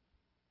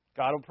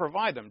 God will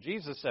provide them.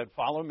 Jesus said,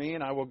 follow me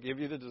and I will give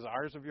you the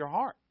desires of your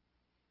heart.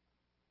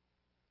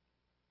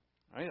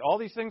 All right, all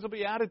these things will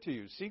be added to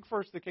you. Seek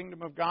first the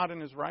kingdom of God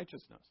and His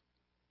righteousness.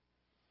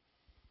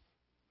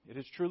 It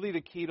is truly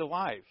the key to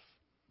life.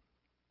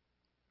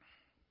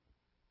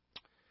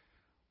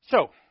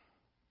 So,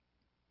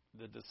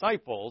 the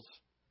disciples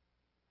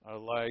are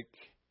like,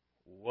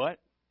 what?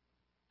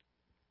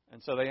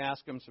 And so they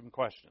ask Him some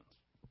questions.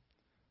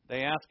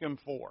 They ask Him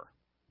 4.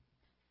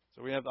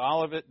 So we have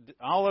the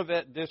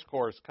Olivet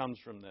discourse comes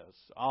from this.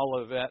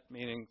 Olivet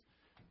meaning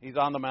He's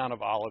on the Mount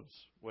of Olives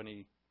when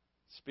He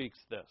speaks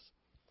this.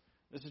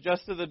 This is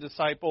just to the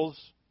disciples.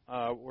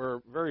 We're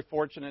very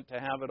fortunate to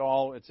have it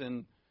all. It's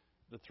in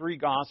the 3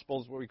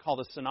 Gospels, what we call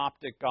the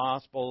Synoptic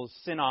Gospels.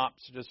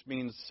 Synops just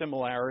means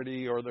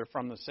similarity, or they're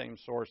from the same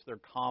source. They're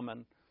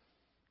common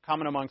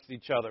amongst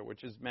each other,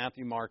 which is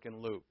Matthew, Mark,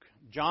 and Luke.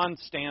 John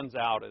stands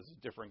out as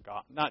a different,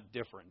 not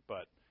different,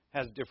 but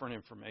has different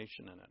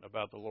information in it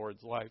about the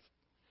Lord's life.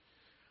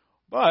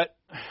 But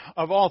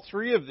of all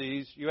 3 of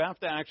these, you have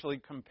to actually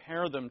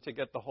compare them to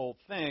get the whole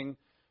thing,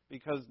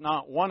 because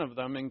not one of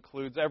them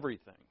includes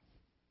everything.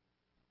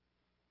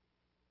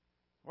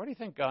 Why do you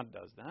think God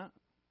does that?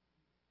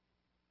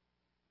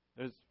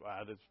 There's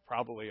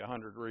probably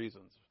 100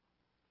 reasons.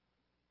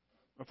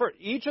 For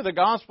each of the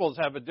Gospels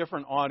have a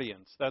different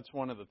audience. That's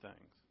one of the things.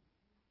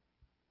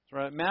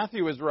 Right?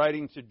 Matthew is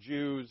writing to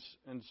Jews,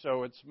 and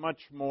so it's much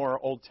more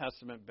Old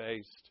Testament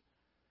based,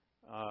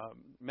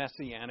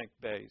 Messianic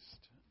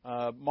based.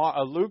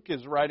 Luke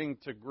is writing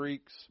to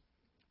Greeks.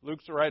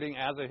 Luke's writing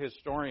as a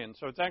historian,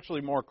 so it's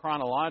actually more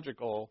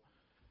chronological.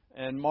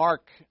 And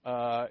Mark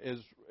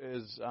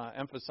is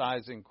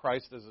emphasizing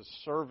Christ as a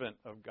servant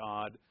of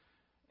God.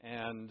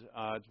 And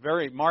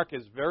Mark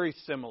is very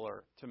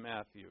similar to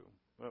Matthew,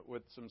 but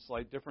with some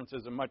slight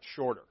differences and much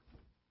shorter.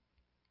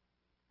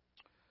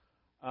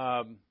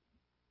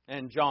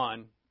 And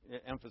John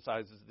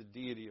emphasizes the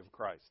deity of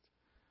Christ.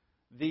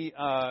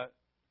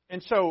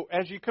 And so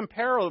as you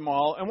compare them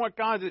all, and what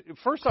God,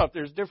 first off,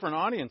 there's different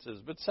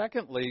audiences, but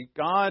secondly,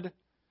 God,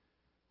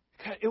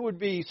 it would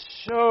be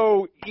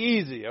so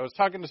easy. I was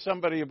talking to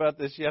somebody about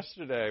this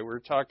yesterday. We were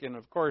talking,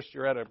 of course,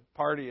 you're at a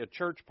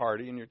church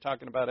party, and you're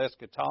talking about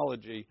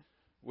eschatology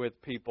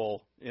with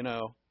people,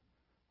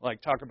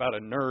 like talk about a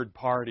nerd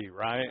party,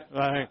 right?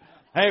 Like,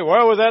 hey,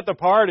 what was at the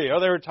party? Oh,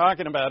 they were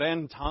talking about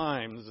end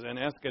times and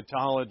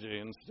eschatology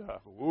and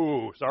stuff.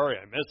 Ooh, sorry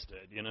I missed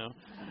it,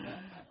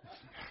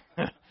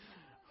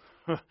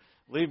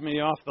 Leave me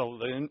off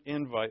the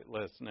invite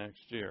list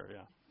next year,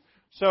 yeah.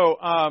 So,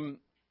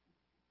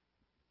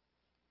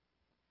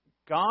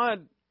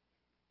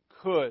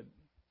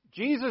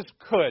 Jesus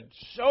could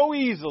so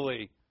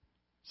easily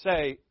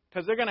say,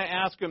 because they're going to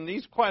ask Him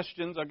these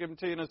questions, I'll give them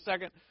to you in a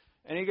second,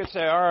 and He could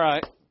say, all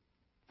right,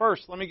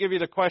 first, let me give you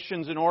the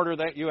questions in order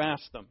that you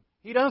asked them.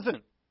 He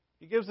doesn't.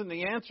 He gives them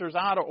the answers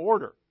out of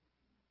order.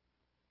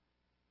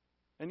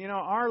 And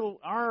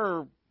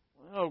our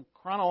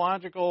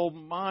chronological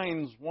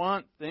minds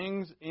want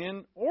things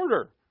in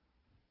order.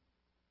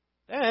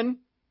 Then,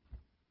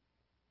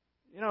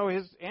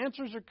 His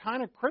answers are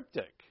kind of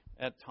cryptic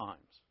at times.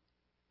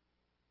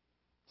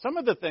 Some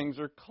of the things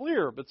are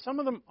clear, but some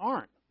of them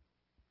aren't.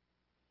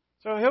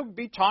 So He'll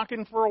be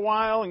talking for a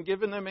while and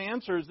giving them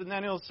answers, and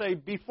then He'll say,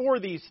 before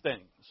these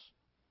things.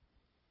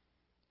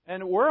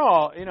 And we're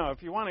all,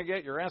 if you want to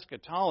get your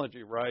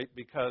eschatology right,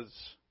 because,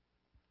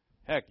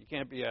 heck, you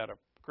can't be at a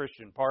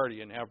Christian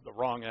party and have the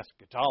wrong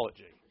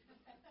eschatology.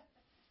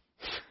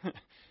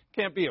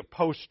 Can't be a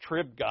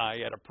post-trib guy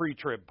at a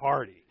pre-trib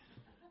party.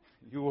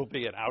 You will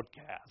be an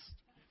outcast.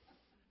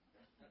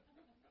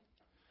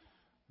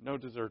 No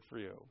dessert for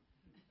you.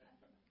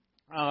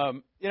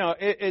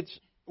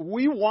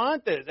 We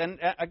want this. And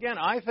again,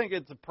 I think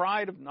it's the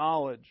pride of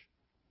knowledge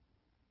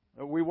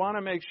We want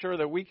to make sure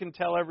that we can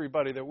tell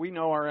everybody that we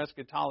know our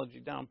eschatology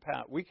down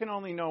pat. We can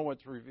only know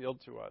what's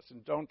revealed to us,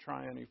 and don't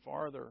try any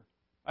farther.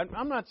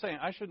 I'm not saying,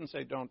 I shouldn't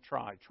say don't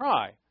try.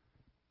 Try.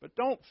 But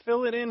don't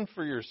fill it in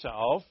for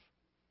yourself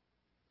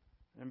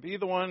and be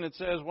the one that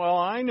says, well,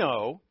 I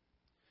know.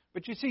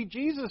 But you see,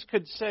 Jesus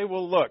could say,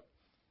 well, look,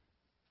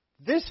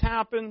 this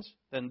happens,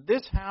 then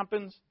this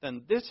happens,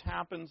 then this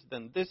happens,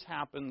 then this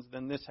happens,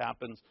 then this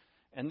happens.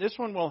 And this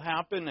one will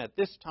happen at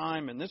this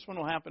time, and this one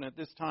will happen at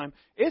this time.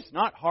 It's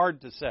not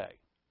hard to say.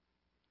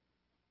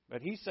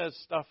 But he says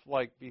stuff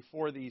like,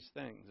 before these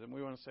things. And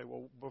we want to say,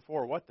 well,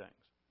 before what things?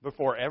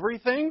 Before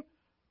everything?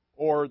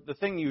 Or the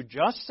thing you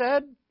just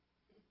said?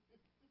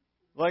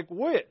 Like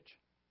which?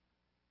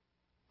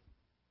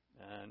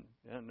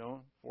 And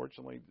no,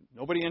 fortunately,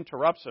 nobody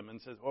interrupts him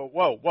and says, oh,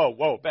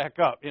 whoa, back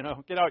up.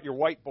 Get out your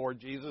whiteboard,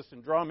 Jesus,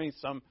 and draw me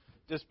some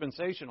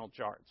dispensational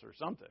charts or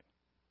something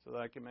so that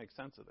I can make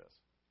sense of this.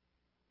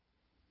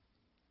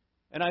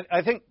 And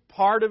I think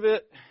part of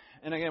it,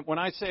 and again, when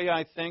I say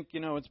I think,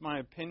 it's my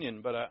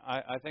opinion, but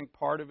I think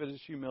part of it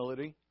is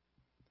humility.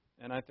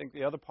 And I think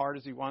the other part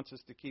is he wants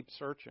us to keep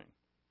searching.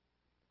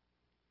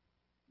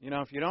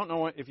 If you don't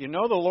know, if you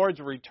know the Lord's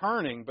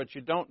returning, but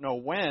you don't know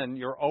when,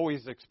 you're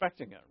always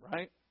expecting it,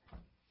 right?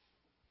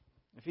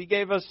 If he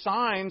gave us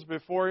signs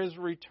before his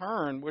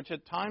return, which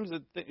at times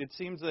it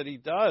seems that he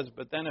does,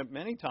 but then at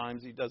many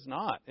times he does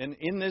not. And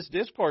in this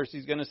discourse,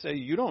 he's going to say,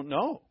 you don't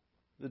know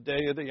the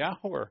day or the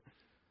hour.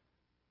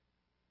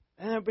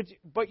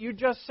 But you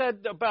just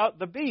said about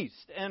the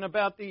beast and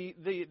about the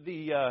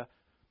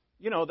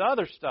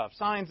other stuff,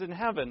 signs in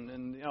heaven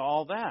and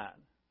all that.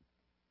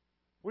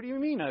 What do you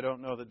mean I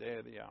don't know the day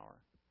or the hour?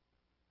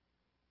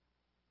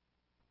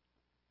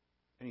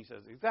 And he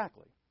says,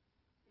 exactly.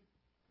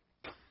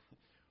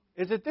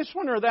 Is it this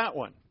one or that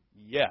one?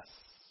 Yes.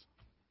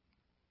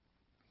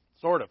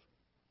 Sort of.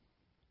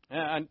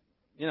 And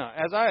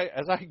as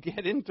I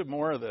get into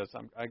more of this,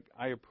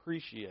 I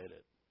appreciate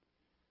it.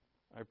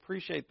 I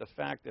appreciate the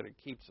fact that it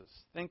keeps us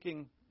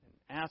thinking and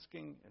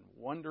asking and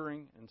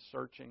wondering and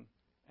searching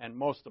and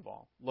most of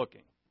all,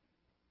 looking.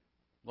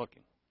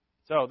 Looking.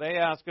 So they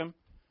ask him,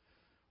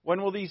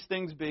 when will these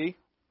things be?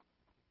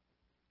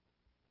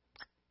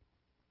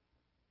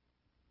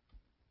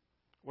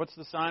 What's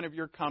the sign of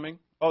your coming?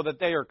 Oh, that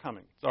they are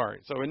coming.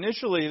 Sorry. So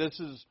initially this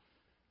is,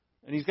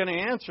 and he's going to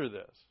answer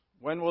this.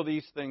 When will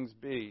these things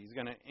be? He's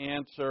going to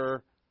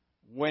answer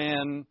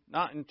when,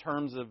 not in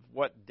terms of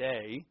what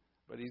day,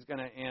 but he's going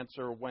to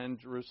answer when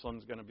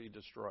Jerusalem's going to be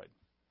destroyed.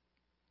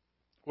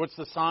 What's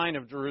the sign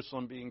of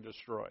Jerusalem being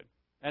destroyed?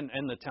 And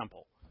the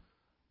temple.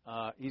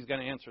 He's going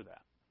to answer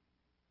that.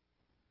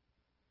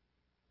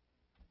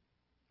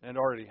 And it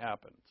already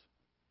happened.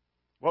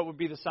 What would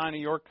be the sign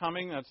of your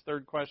coming? That's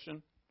third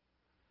question.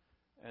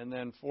 And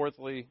then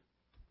fourthly,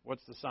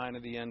 what's the sign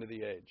of the end of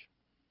the age?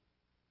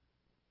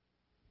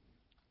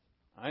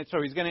 All right,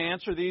 so he's going to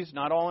answer these,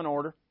 not all in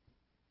order.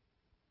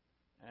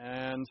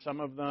 And some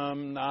of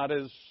them not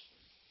as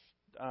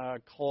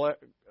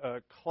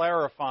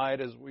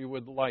clarified as we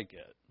would like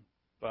it.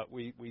 But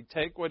we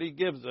take what he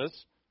gives us,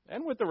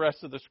 and with the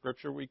rest of the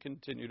Scripture we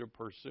continue to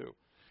pursue.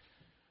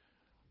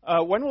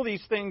 When will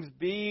these things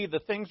be? The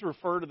things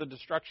refer to the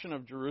destruction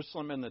of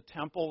Jerusalem and the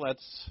temple.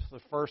 That's the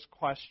first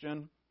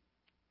question.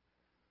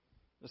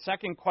 The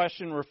second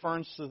question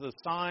refers to the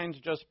signs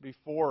just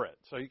before it.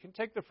 So you can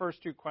take the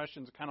first two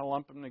questions, kind of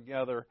lump them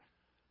together.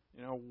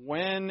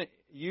 When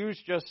you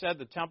just said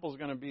the temple is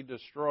going to be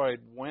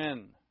destroyed,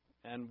 when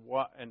and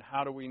what, and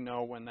how do we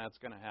know when that's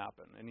going to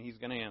happen? And he's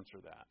going to answer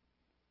that.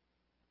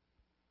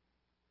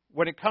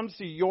 When it comes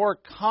to your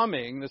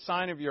coming, the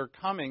sign of your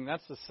coming,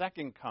 that's the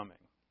second coming.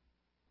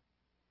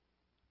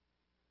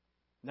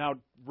 Now,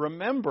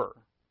 remember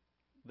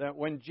that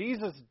when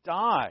Jesus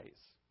dies,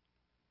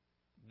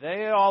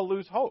 they all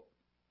lose hope.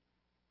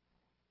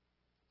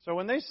 So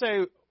when they say,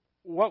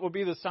 what will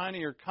be the sign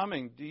of your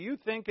coming, do you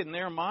think in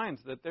their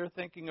minds that they're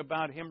thinking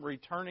about him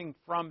returning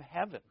from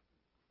heaven?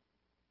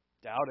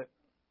 Doubt it.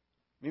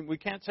 I mean, we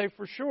can't say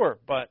for sure,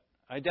 but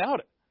I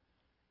doubt it.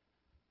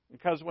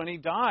 Because when he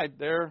died,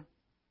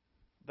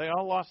 they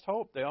all lost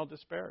hope. They all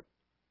despaired.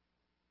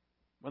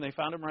 When they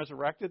found him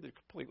resurrected, they're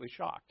completely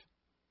shocked.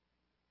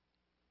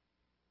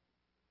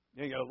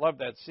 You gotta love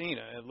that scene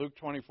in Luke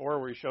 24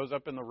 where he shows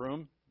up in the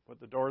room, but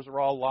the doors are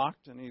all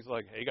locked, and he's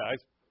like, hey guys.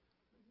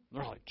 And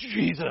they're like,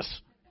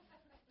 Jesus.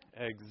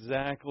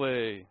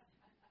 Exactly.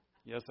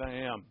 Yes, I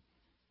am.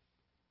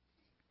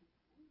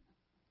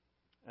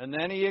 And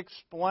then he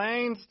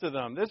explains to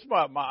them. This is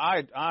what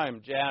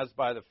I'm jazzed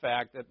by the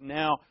fact that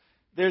now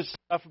there's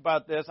stuff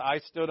about this I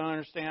still don't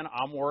understand.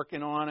 I'm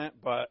working on it,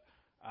 but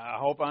I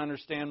hope I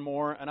understand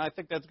more. And I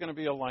think that's going to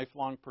be a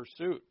lifelong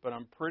pursuit. But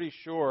I'm pretty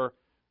sure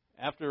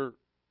after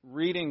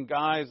reading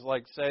guys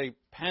like, say,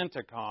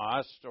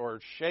 Pentecost or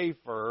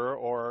Schaeffer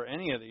or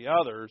any of the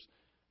others,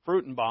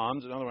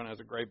 Fruitenbaum's, another one has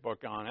a great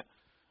book on it,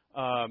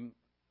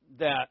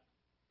 that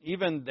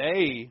even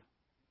they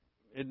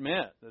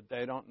admit that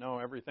they don't know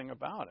everything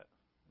about it.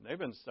 They've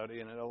been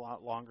studying it a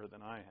lot longer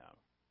than I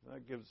have.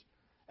 That gives,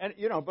 And,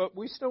 but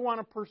we still want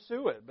to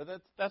pursue it. But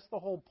that's the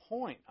whole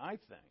point, I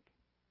think,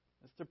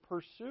 is to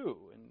pursue.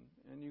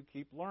 And you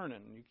keep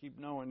learning, and you keep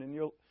knowing.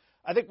 And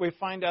I think we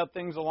find out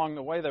things along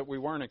the way that we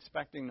weren't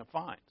expecting to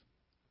find.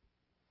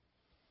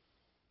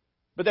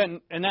 But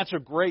then, and that's a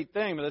great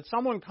thing, but that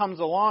someone comes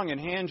along and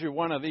hands you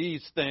one of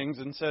these things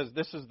and says,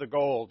 this is the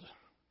gold.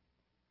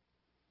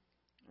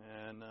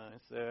 And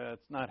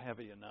it's not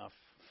heavy enough.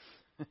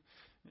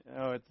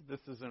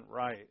 This isn't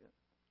right.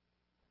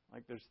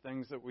 Like there's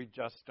things that we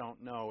just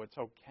don't know. It's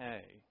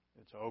okay.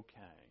 It's okay.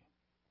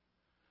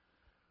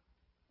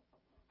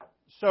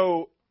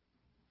 So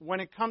when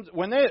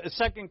the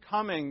second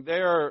coming,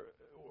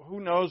 who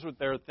knows what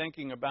they're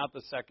thinking about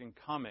the second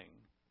coming?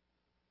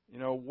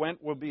 When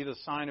will be the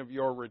sign of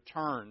your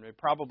return? They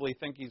probably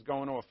think he's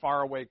going to a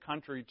faraway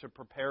country to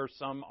prepare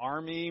some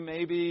army,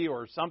 maybe,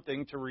 or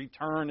something to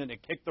return and to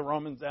kick the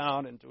Romans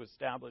out and to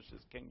establish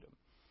his kingdom.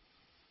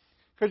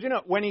 Because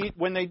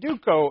when they do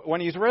go, when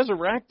he's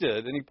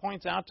resurrected, and he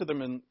points out to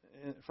them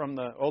from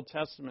the Old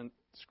Testament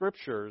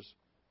scriptures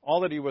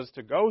all that he was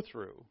to go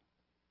through.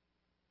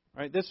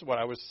 Right? This is what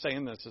I was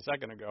saying this a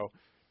second ago.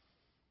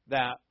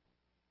 That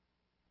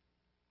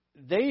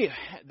they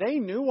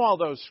knew all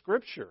those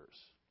scriptures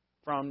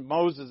from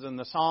Moses and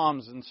the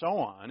Psalms and so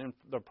on, and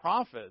the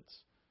prophets.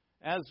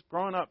 As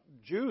grown-up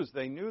Jews,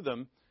 they knew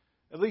them,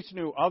 at least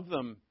knew of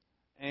them.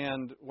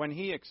 And when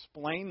he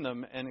explained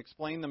them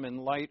in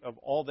light of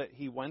all that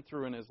he went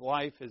through in his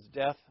life, his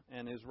death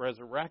and his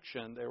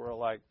resurrection, they were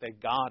like, they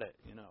got it,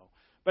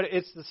 But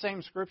it's the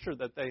same scripture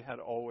that they had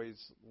always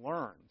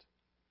learned.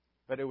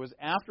 But it was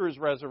after his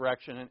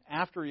resurrection and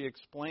after he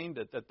explained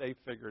it that they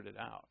figured it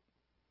out.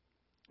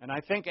 And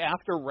I think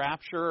after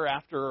rapture,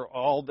 after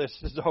all this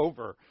is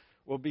over,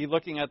 we'll be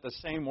looking at the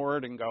same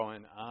word and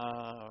going,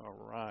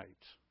 right.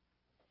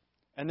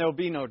 And there'll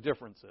be no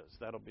differences.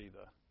 That'll be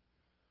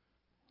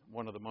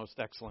one of the most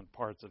excellent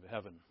parts of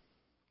heaven.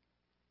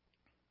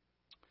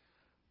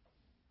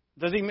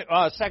 Does he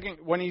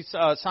when he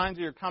signs of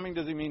your coming,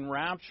 does he mean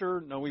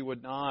rapture? No, he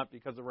would not,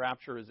 because the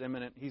rapture is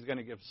imminent. He's going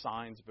to give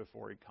signs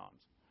before he comes.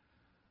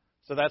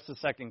 So that's the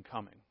second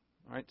coming.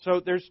 All right.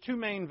 So there's two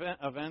main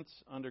events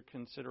under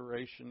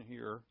consideration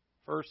here.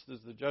 First is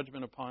the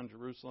judgment upon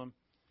Jerusalem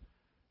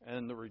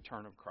and the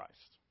return of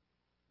Christ.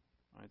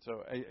 All right.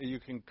 So you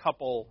can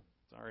couple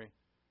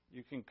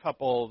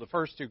the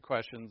first two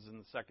questions and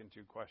the second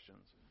two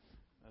questions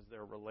as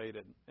they're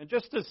related. And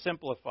just to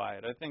simplify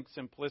it, I think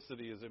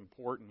simplicity is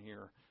important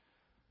here.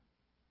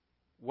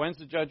 When's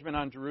the judgment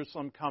on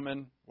Jerusalem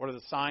coming? What are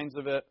the signs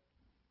of it?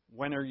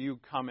 When are you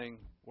coming?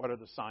 What are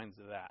the signs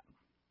of that?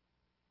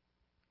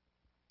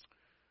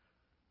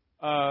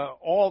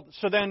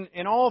 So then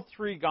in all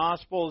three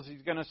Gospels,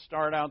 he's going to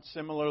start out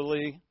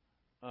similarly.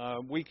 Where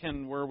are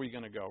we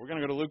going to go? We're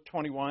going to go to Luke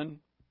 21.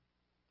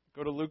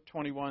 Go to Luke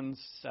 21:7.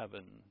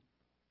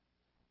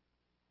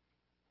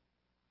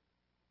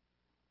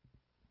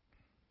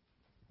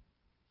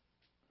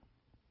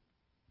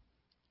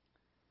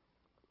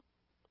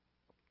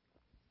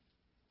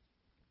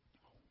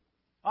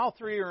 All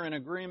three are in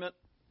agreement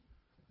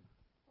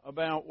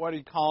about what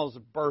he calls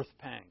birth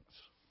pangs.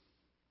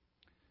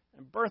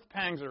 And birth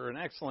pangs are an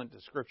excellent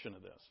description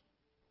of this.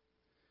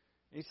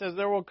 He says,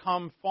 there will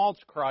come false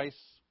Christs,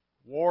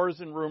 wars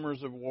and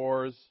rumors of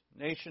wars.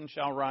 Nation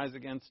shall rise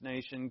against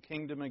nation,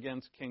 kingdom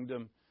against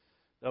kingdom.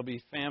 There'll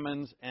be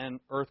famines and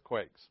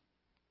earthquakes.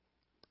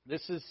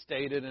 This is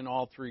stated in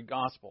all three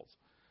Gospels.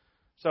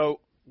 So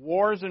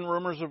wars and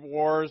rumors of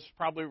wars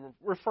probably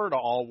refer to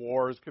all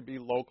wars, could be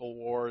local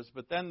wars.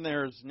 But then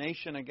there's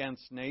nation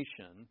against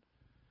nation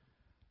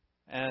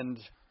and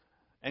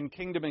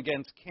kingdom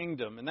against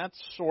kingdom. And that's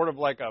sort of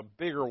like a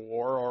bigger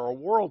war or a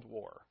world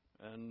war.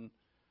 And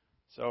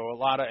so a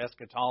lot of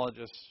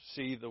eschatologists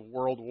see the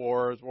world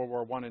wars, World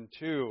War I and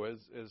II,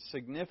 as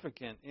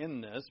significant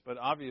in this, but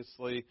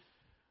obviously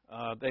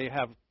they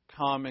have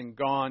come and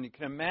gone. You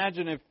can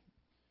imagine if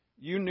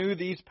you knew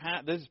these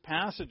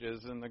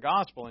passages in the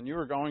gospel and you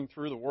were going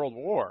through the world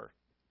war,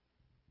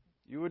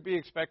 you would be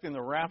expecting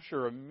the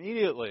rapture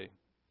immediately.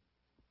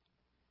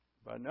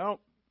 But no,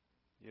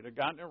 you'd have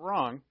gotten it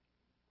wrong.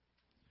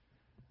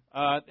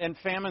 And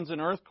famines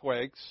and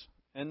earthquakes.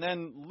 And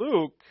then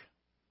Luke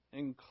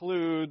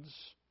includes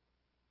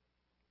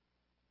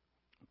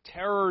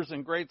terrors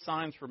and great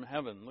signs from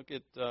heaven. Look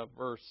at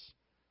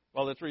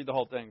let's read the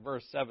whole thing.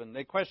 Verse 7.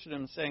 They questioned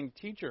him, saying,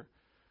 Teacher,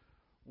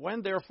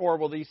 when therefore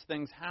will these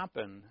things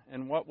happen?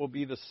 And what will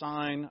be the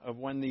sign of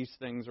when these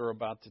things are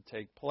about to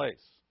take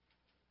place?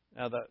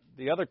 Now,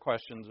 the other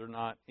questions are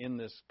not in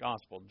this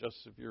gospel.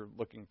 Just if you're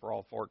looking for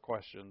all four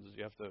questions,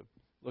 you have to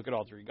look at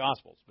all three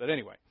gospels. But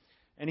anyway.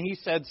 And he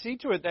said, see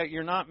to it that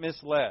you're not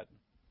misled.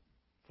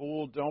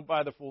 Fool, don't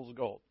buy the fool's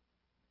gold.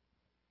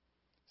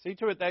 See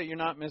to it that you're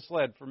not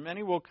misled. For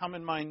many will come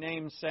in my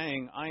name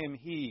saying, I am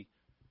he,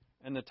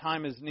 and the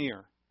time is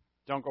near.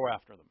 Don't go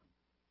after them.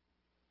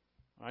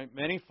 All right?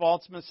 Many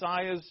false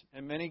messiahs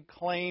and many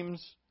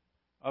claims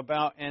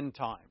about end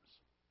times.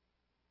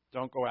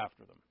 Don't go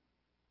after them.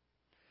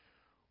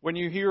 When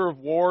you hear of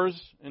wars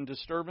and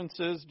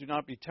disturbances, do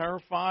not be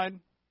terrified.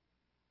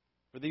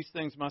 For these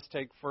things must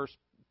take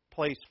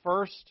place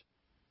first,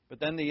 but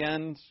the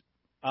end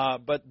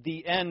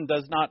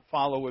does not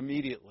follow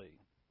immediately.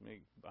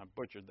 I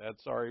butchered that.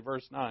 Sorry.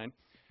 Verse 9.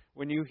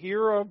 When you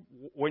hear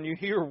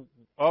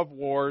of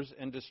wars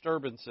and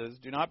disturbances,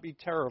 do not be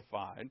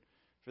terrified,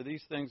 for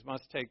these things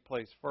must take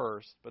place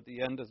first, but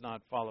the end does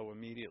not follow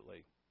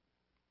immediately.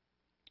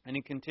 And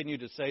he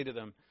continued to say to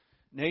them,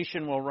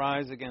 nation will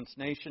rise against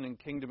nation and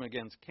kingdom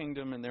against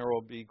kingdom, and there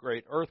will be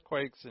great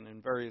earthquakes, and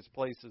in various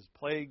places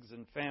plagues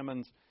and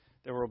famines.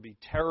 There will be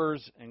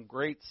terrors and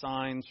great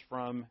signs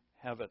from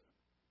heaven.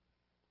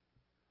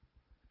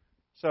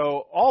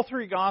 So all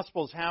three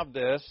Gospels have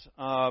this,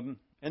 and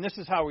this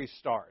is how he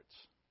starts.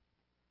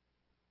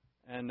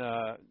 And,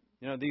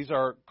 these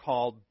are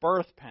called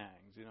birth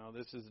pangs.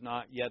 This is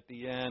not yet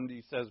the end,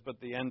 he says, but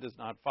the end does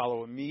not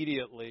follow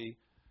immediately.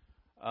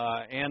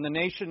 And the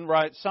nation,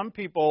 right, some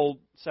people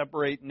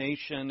separate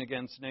nation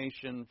against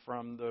nation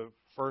from the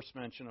first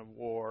mention of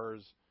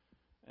wars,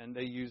 and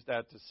they use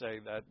that to say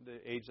that the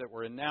age that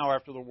we're in now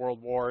after the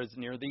World War is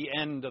near the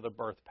end of the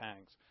birth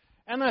pangs.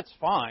 And that's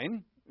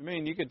fine. I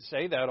mean, you could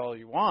say that all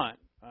you want.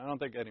 I don't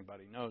think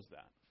anybody knows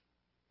that.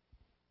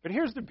 But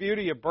here's the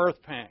beauty of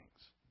birth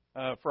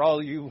pangs for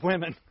all you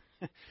women.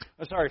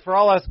 For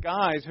all us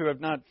guys who have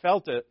not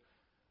felt it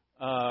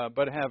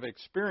but have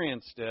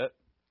experienced it.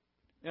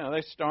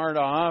 They start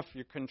off,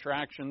 your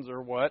contractions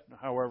are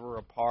however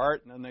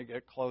apart, and then they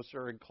get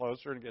closer and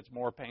closer, and it gets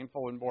more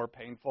painful and more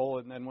painful,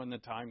 and then when the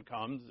time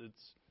comes,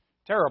 it's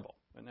terrible.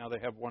 And now they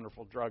have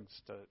wonderful drugs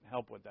to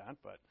help with that,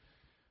 but,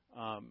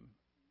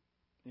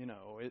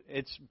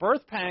 it's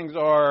birth pangs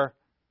are,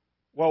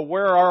 well,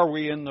 where are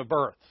we in the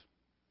birth?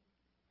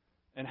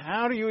 And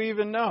how do you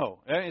even know?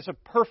 It's a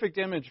perfect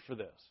image for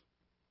this.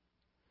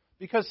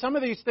 Because some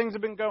of these things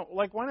have been going,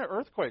 like when have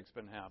earthquakes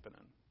been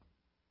happening?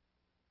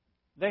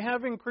 They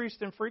have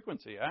increased in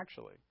frequency,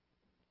 actually.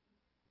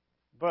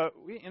 But,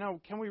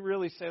 can we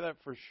really say that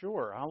for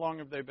sure? How long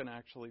have they been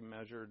actually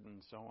measured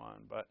and so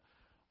on? But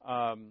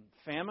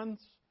famines,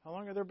 how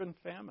long have there been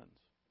famines?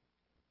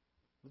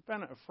 It's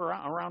been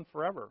around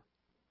forever.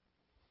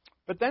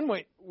 But then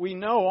we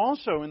know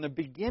also in the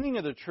beginning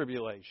of the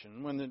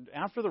tribulation,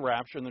 after the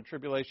rapture and the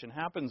tribulation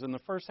happens, in the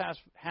first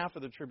half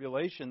of the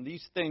tribulation,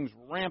 these things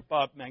ramp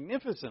up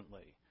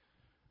magnificently.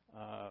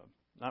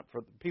 Not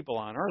for the people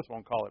on earth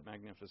won't call it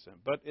magnificent,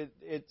 but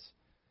it's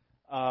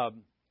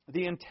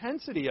the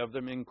intensity of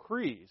them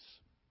increase.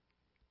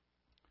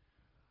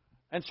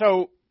 And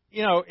so,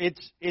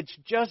 it's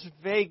just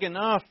vague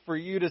enough for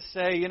you to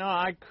say,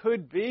 I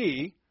could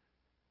be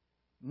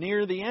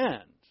near the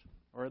end,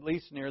 or at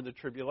least near the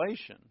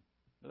tribulation.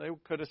 They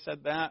could have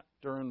said that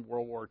during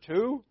World War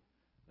II.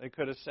 They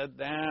could have said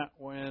that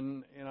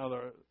when,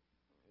 the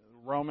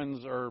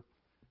Romans are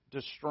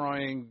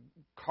destroying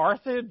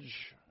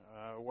Carthage.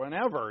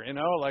 Whenever,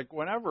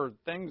 whenever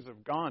things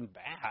have gone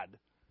bad,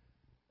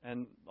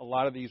 and a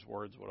lot of these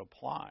words would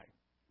apply.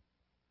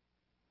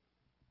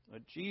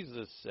 But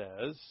Jesus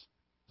says,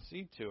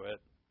 see to it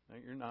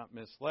that you're not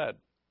misled.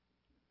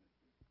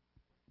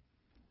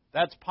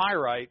 That's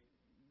pyrite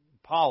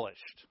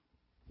polished.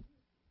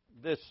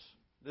 This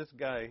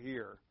guy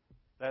here,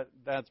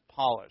 that's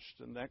polished,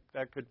 and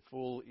that could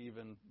fool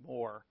even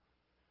more,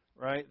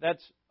 right?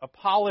 That's a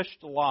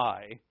polished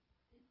lie.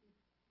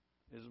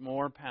 Is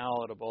more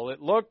palatable.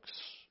 It looks,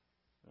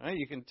 right,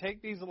 you can take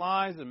these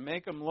lies and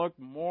make them look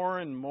more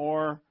and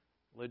more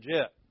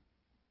legit.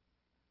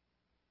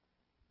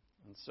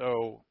 And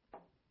so,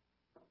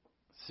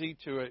 see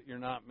to it you're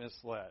not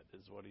misled,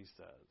 is what he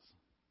says.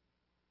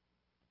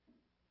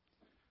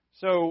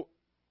 So,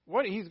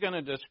 what he's going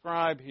to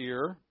describe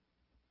here,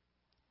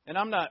 and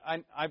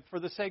I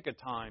for the sake of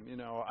time,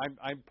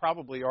 I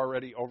probably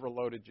already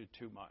overloaded you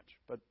too much,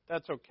 but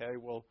that's okay.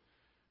 We'll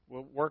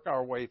work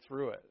our way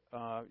through it.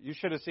 You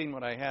should have seen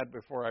what I had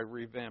before I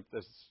revamped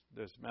this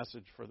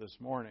message for this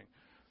morning.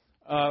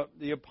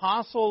 The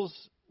apostles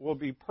will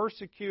be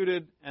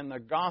persecuted, and the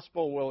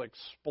gospel will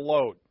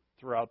explode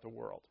throughout the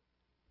world.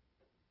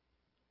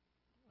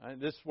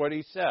 This is what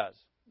he says.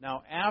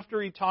 Now,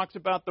 after he talks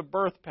about the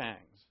birth pangs,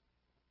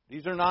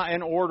 these are not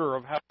in order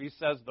of how he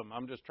says them.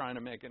 I'm just trying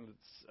to make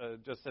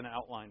just an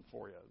outline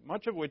for you,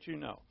 much of which you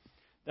know.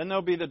 Then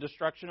there'll be the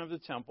destruction of the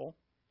temple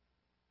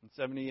in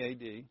 70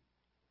 A.D.,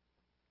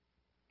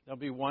 There'll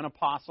be one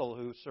apostle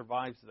who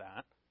survives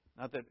that.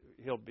 Not that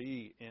he'll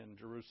be in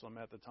Jerusalem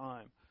at the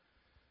time.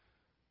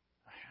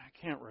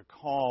 I can't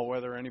recall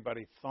whether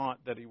anybody thought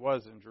that he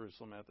was in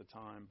Jerusalem at the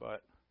time,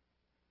 but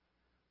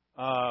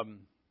all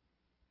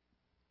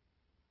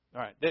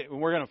right,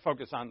 we're going to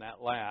focus on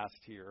that last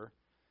here.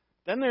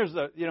 Then there's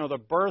the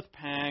birth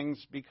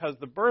pangs, because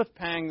the birth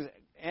pangs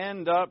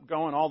end up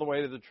going all the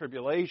way to the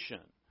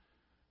tribulation.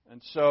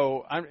 And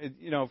so,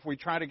 if we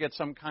try to get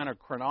some kind of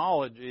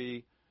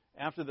chronology,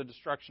 after the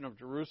destruction of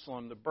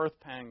Jerusalem, the birth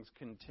pangs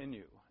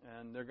continue,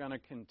 and they're going to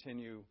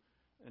continue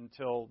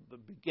until the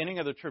beginning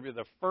of the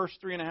tribulation. The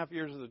first 3.5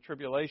 years of the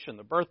tribulation,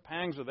 the birth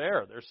pangs are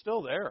there. They're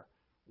still there.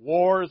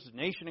 Wars,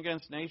 nation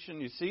against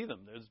nation, you see them.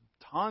 There's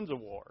tons of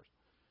wars.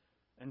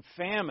 and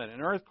famine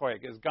and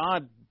earthquake as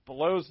God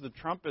blows the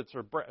trumpets,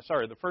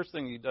 the first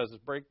thing he does is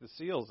break the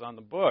seals on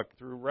the book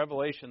through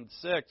Revelation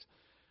 6.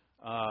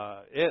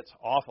 It's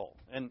awful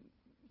and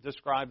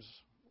describes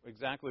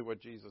exactly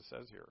what Jesus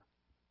says here.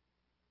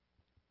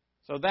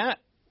 So that,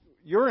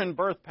 you're in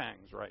birth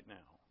pangs right now.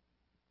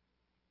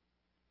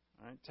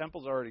 All right?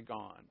 Temple's already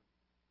gone.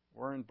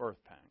 We're in birth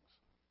pangs.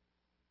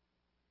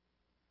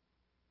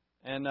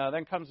 And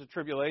then comes the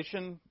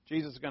tribulation.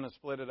 Jesus is going to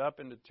split it up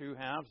into two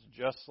halves,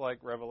 just like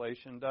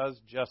Revelation does,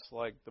 just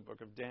like the book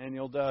of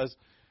Daniel does.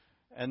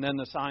 And then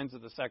the signs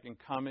of the second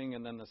coming,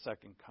 and then the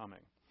second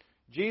coming.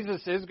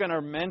 Jesus is going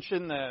to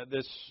mention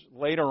this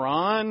later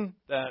on,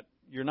 that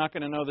you're not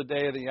going to know the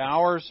day or the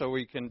hour, so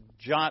we can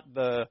jot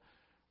the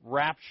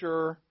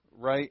rapture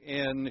right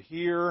in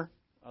here.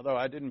 Although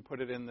I didn't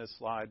put it in this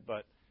slide,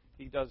 but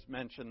he does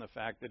mention the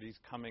fact that he's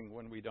coming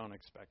when we don't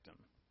expect him.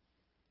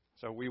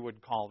 So we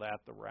would call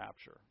that the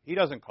rapture. He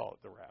doesn't call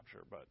it the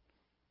rapture, but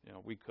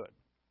we could.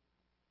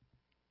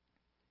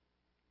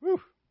 Whew,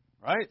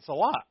 right? It's a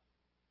lot.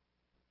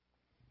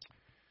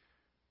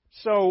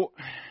 So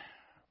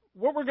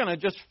what we're going to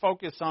just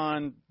focus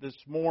on this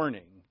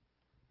morning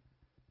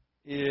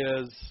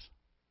is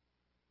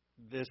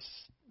this.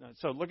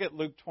 So look at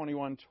Luke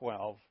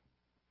 21:12.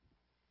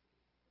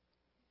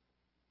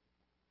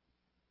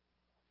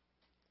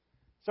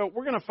 So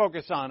we're going to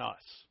focus on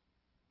us,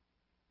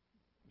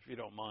 if you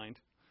don't mind.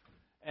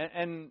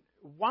 And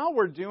while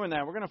we're doing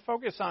that, we're going to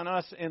focus on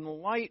us in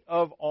light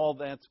of all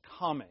that's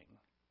coming.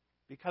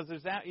 Because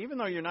there's that, even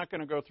though you're not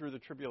going to go through the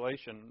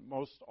tribulation,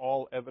 most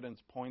all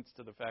evidence points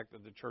to the fact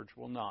that the church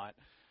will not,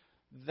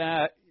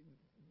 that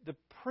the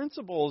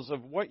principles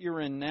of what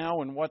you're in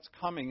now and what's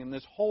coming and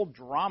this whole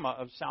drama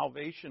of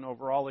salvation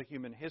over all of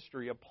human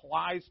history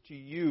applies to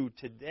you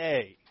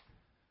today.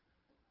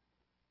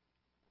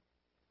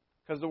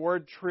 Because the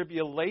word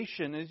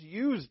tribulation is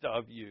used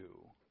of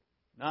you.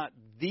 Not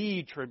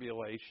the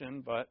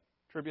tribulation, but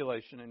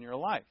tribulation in your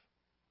life.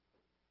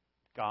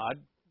 God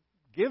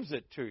gives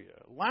it to you,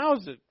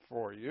 allows it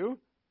for you,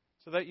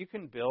 so that you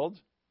can build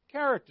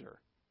character.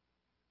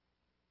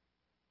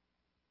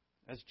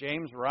 As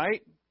James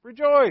writes,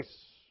 rejoice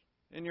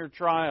in your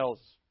trials,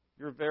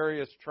 your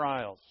various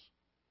trials,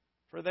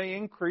 for they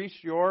increase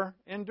your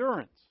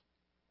endurance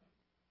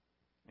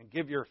and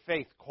give your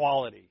faith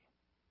quality.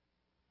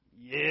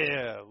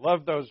 Yeah,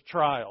 love those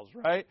trials,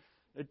 right?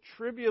 The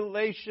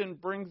tribulation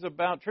brings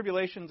about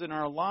tribulations in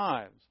our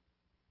lives.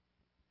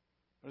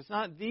 But it's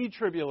not the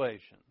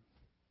tribulation.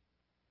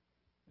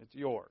 It's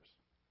yours.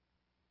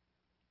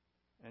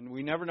 And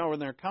we never know when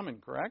they're coming,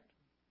 correct?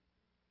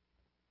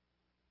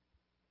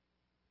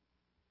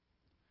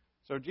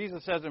 So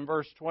Jesus says in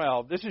verse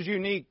 12, this is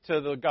unique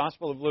to the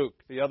Gospel of Luke.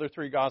 The other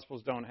three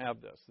Gospels don't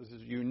have this. This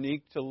is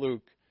unique to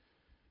Luke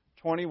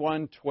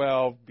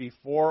 21:12,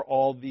 before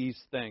all these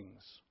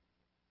things.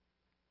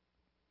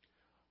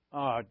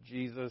 Oh,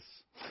 Jesus.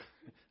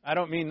 I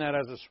don't mean that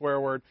as a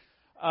swear word.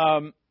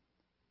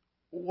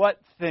 What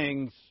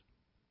things?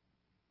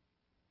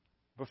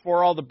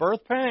 Before all the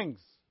birth pangs.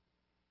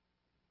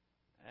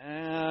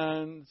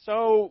 And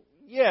so,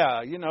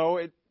 yeah,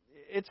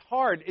 it's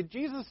hard.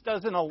 Jesus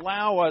doesn't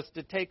allow us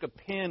to take a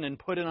pin and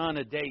put it on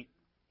a date.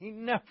 He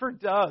never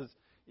does.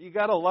 You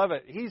got to love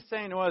it. He's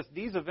saying to us,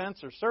 these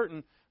events are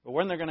certain, but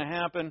when they're going to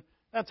happen,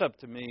 that's up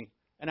to me.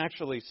 And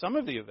actually, some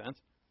of the events,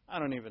 I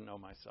don't even know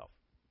myself.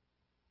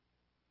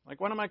 Like,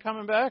 when am I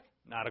coming back?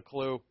 Not a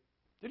clue.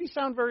 Did he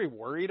sound very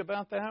worried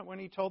about that when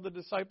he told the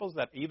disciples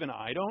that even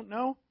I don't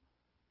know?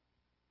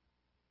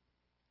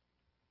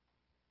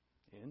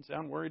 He didn't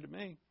sound worried to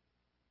me.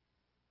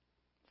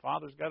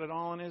 Father's got it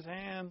all in his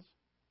hands.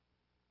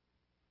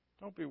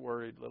 Don't be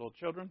worried, little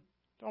children.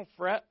 Don't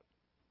fret.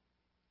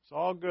 It's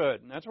all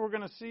good. And that's what we're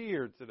going to see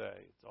here today.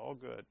 It's all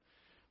good.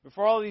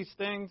 Before all these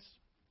things,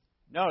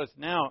 notice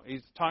now,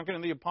 he's talking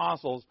to the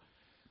apostles.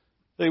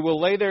 They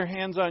will lay their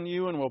hands on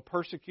you and will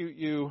persecute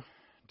you,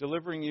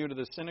 delivering you to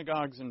the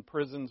synagogues and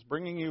prisons,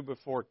 bringing you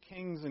before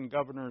kings and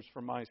governors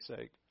for my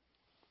sake.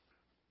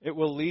 It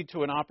will lead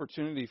to an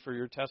opportunity for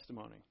your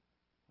testimony.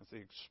 That's the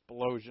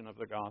explosion of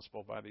the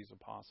gospel by these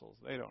apostles.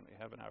 They don't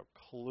have a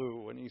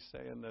clue when he's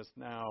saying this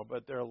now,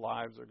 but their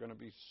lives are going to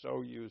be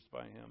so used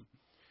by him.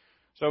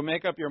 So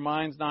make up your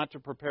minds not to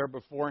prepare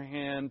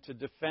beforehand to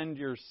defend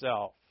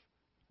yourself.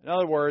 In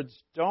other words,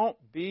 don't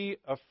be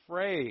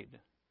afraid.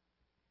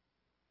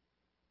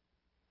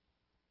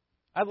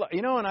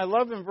 And I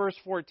love in verse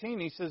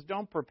 14, he says,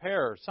 don't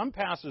prepare. Some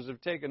pastors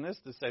have taken this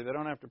to say they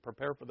don't have to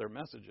prepare for their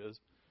messages.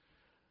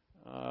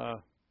 I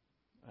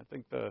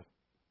think the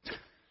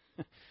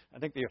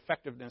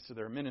effectiveness of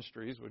their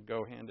ministries would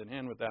go hand in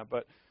hand with that.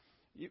 But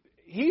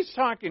he's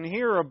talking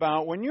here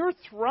about when you're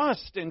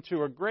thrust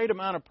into a great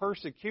amount of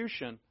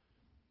persecution,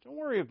 don't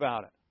worry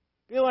about it.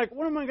 Be like,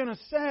 what am I going to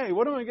say?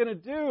 What am I going to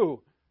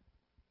do?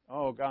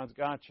 Oh, God's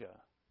got you.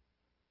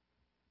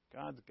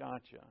 God's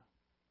got you.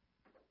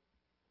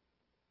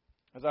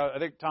 As I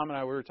think Tom and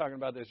I, we were talking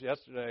about this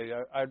yesterday.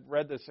 I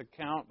read this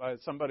account by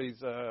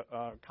somebody's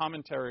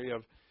commentary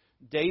of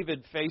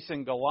David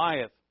facing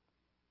Goliath.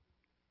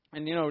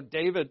 And,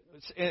 David,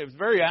 it's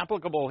very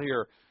applicable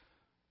here.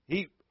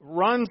 He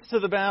runs to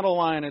the battle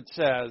line, it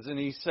says, and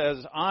he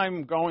says,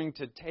 I'm going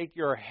to take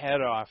your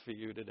head off of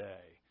you today.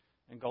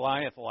 And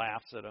Goliath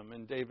laughs at him,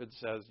 and David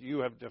says, you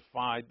have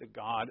defied the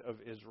God of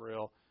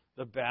Israel.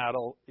 The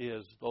battle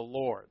is the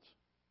Lord's.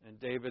 And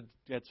David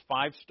gets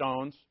 5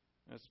 stones,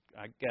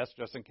 I guess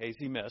just in case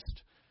he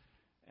missed,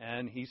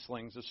 and he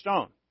slings a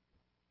stone.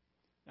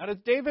 Now, does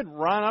David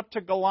run up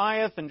to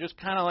Goliath and just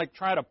kind of like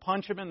try to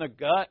punch him in the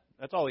gut?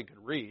 That's all he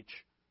could reach.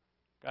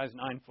 Guy's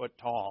 9 foot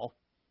tall.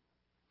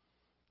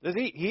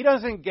 He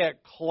doesn't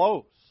get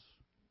close.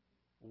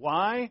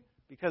 Why?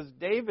 Because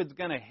David's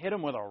going to hit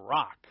him with a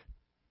rock.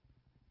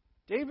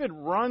 David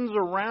runs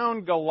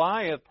around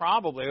Goliath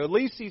probably. At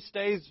least he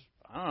stays,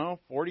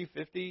 40,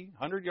 50,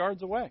 100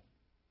 yards away.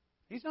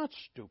 He's not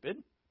stupid.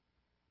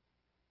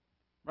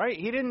 Right?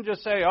 He didn't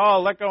just say,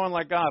 let go and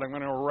let God. I'm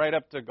going to go right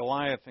up to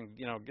Goliath and,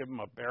 give him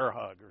a bear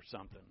hug or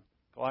something.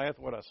 Goliath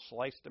would have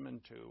sliced him in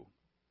 2.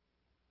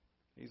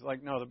 He's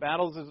like, no, the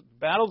battle's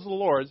the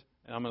Lord's,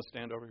 and I'm going to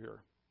stand over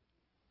here.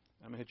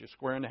 I'm going to hit you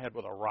square in the head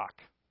with a rock.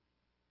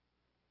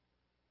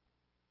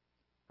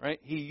 Right?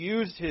 He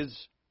used his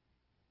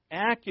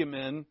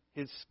acumen,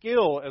 his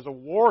skill as a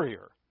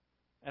warrior,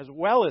 as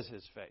well as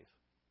his faith.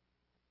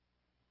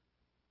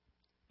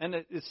 And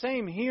the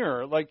same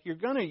here, like you're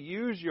going to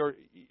use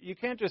you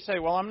can't just say,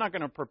 well, I'm not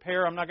going to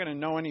prepare, I'm not going to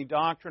know any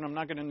doctrine, I'm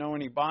not going to know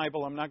any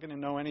Bible, I'm not going to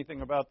know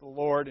anything about the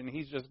Lord, and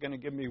He's just going to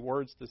give me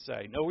words to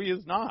say. No, He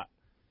is not.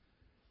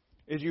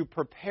 Is you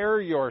prepare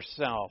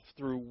yourself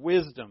through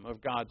wisdom of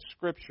God's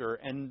Scripture,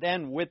 and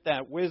then with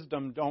that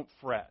wisdom, don't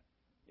fret.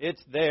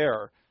 It's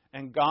there,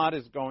 and God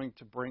is going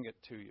to bring it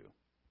to you.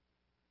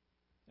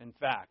 In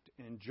fact,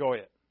 enjoy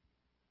it.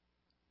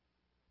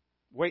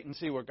 Wait and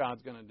see what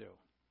God's going to do.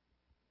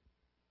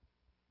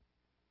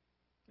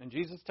 And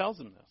Jesus tells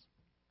him this.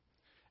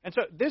 And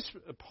so this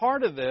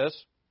part of this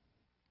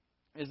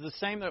is the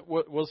same that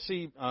we'll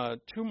see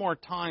 2 more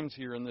times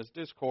here in this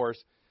discourse,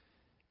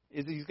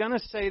 is he's going to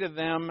say to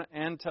them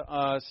and to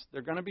us,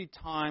 there are going to be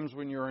times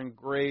when you're in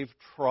grave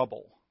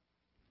trouble.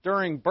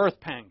 During birth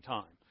pang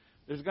time,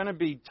 there's going to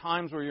be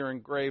times where you're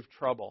in grave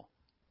trouble.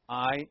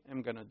 I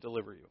am going to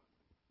deliver you.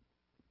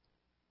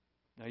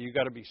 Now, you've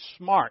got to be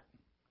smart.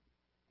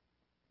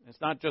 It's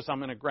not just I'm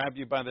going to grab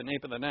you by the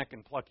nape of the neck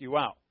and pluck you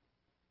out.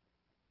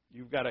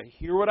 You've got to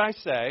hear what I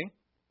say,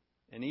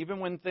 and even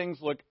when things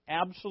look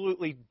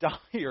absolutely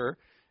dire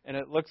and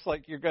it looks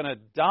like you're going to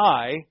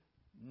die,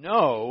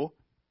 no,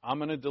 I'm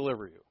going to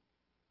deliver you.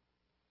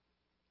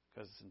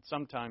 Because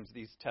sometimes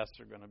these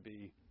tests are going to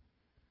be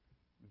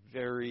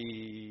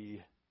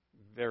very,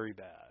 very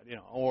bad,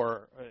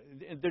 or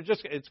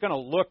it's going to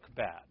look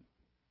bad.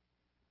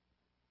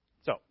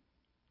 So,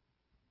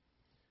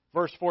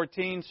 verse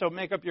 14, so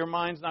make up your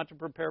minds not to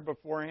prepare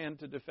beforehand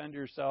to defend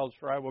yourselves,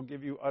 for I will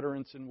give you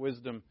utterance and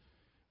wisdom,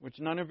 which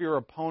none of your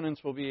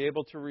opponents will be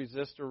able to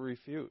resist or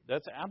refute.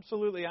 That's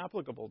absolutely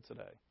applicable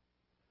today.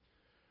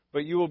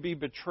 But you will be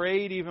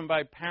betrayed even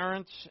by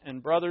parents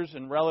and brothers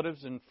and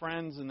relatives and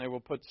friends, and they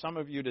will put some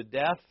of you to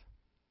death.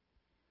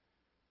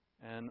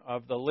 And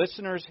of the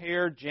listeners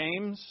here,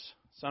 James,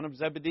 son of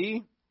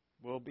Zebedee,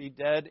 will be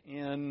dead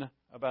in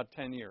about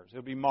 10 years.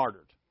 He'll be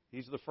martyred.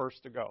 He's the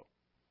first to go.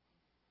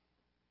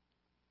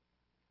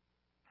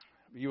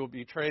 You will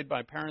be betrayed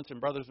by parents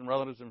and brothers and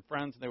relatives and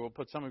friends, and they will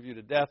put some of you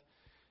to death.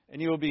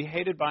 And you will be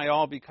hated by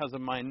all because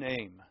of my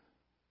name.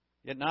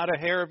 Yet not a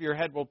hair of your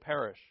head will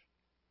perish.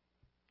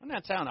 Doesn't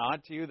that sound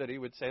odd to you that he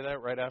would say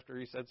that right after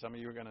he said some of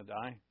you are going to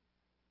die?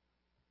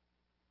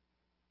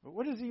 But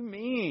what does he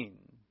mean?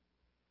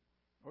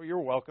 Oh, you're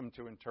welcome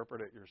to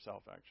interpret it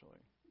yourself, actually.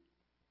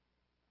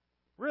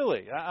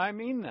 Really, I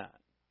mean that.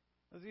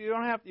 You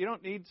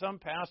don't need some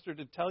pastor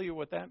to tell you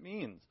what that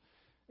means.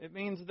 It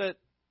means that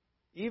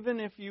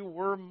even if you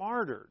were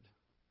martyred,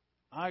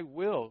 I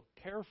will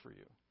care for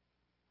you.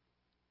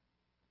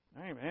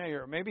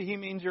 Or maybe he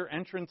means your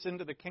entrance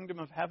into the kingdom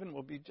of heaven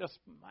will be just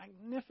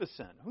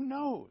magnificent. Who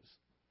knows?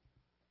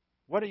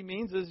 What he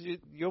means is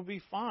you'll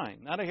be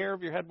fine. Not a hair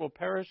of your head will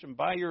perish, and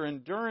by your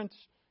endurance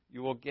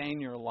you will gain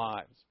your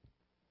lives.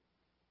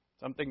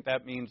 Some think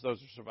that means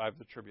those who survive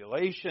the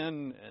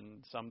tribulation,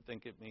 and some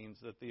think it means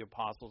that the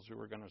apostles who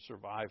are going to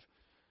survive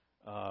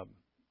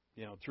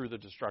through the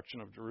destruction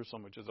of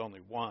Jerusalem, which is only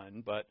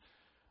one, but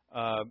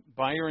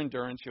by your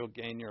endurance you'll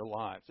gain your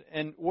lives.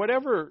 And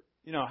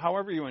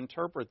however you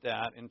interpret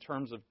that in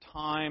terms of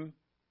time,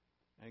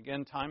 and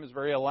again, time is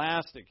very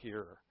elastic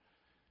here,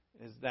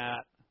 is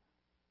that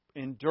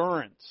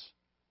endurance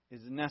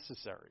is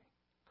necessary.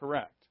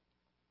 Correct.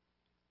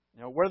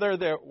 Whether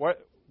they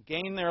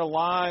gain their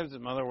lives,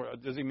 in other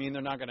words, does he mean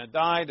they're not going to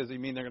die? Does he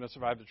mean they're going to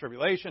survive the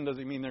tribulation? Does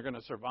he mean they're going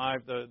to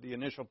survive the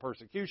initial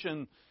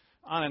persecution?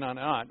 On and on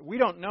and on. We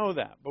don't know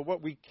that. But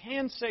what we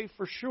can say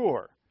for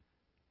sure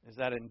is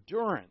that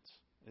endurance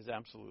is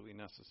absolutely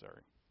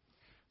necessary.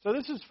 So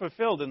this is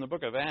fulfilled in the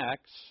book of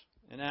Acts,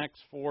 in Acts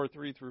 4,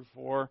 3 through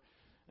 4.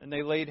 And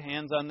they laid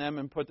hands on them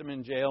and put them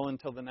in jail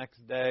until the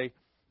next day.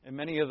 And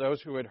many of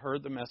those who had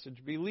heard the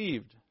message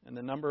believed, and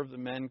the number of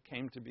men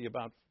came to be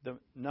about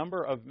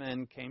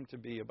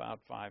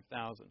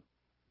 5,000.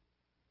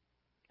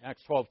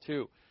 Acts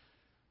 12:2.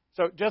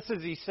 So just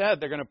as he said,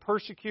 they're going to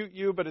persecute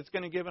you, but it's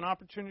going to give an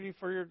opportunity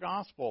for your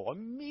gospel.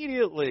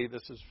 Immediately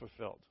this is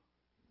fulfilled.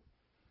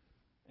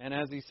 And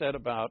as he said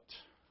about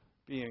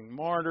being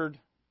martyred,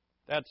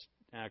 that's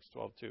Acts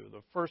 12:2.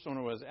 The first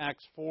one was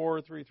Acts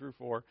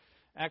 4:3-4.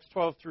 Acts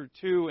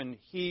 12:2, and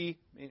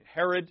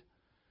Herod,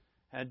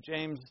 had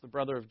James, the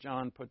brother of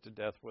John, put to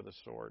death with a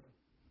sword.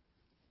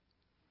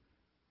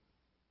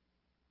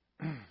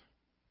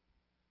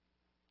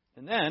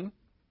 And then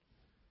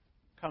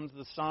comes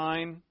the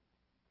sign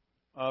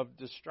of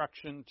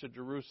destruction to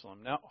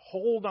Jerusalem. Now,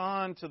 hold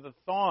on to the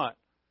thought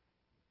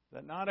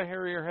that not a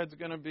hair of your head's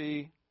going to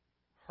be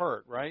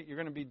hurt, right? You're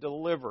going to be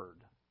delivered.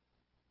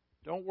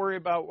 Don't worry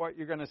about what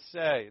you're going to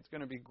say. It's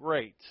going to be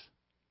great.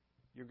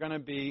 You're going to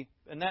be,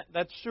 and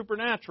that's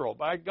supernatural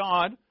by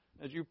God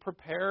as you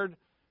prepared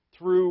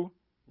through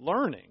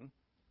learning.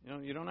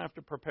 You don't have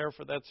to prepare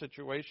for that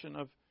situation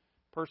of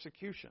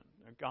persecution.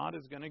 God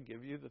is going to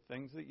give you the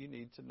things that you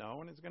need to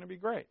know, and it's going to be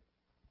great.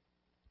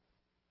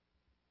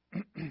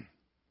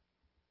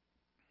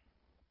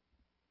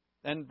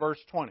 Then verse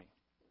 20.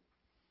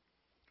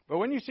 But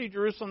when you see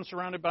Jerusalem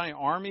surrounded by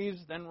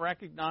armies, then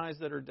recognize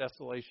that her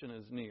desolation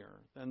is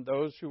near. Then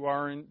those who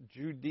are in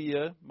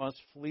Judea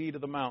must flee to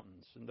the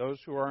mountains, and those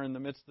who are in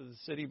the midst of the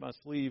city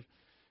must leave,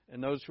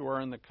 and those who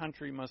are in the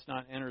country must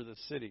not enter the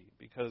city,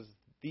 because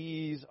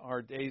these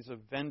are days of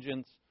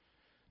vengeance,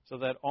 so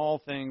that all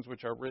things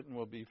which are written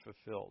will be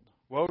fulfilled.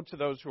 Woe to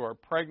those who are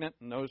pregnant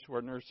and those who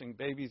are nursing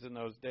babies in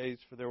those days,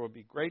 for there will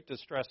be great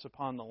distress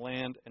upon the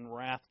land and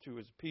wrath to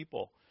his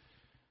people.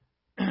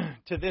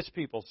 To this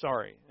people,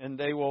 and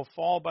they will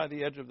fall by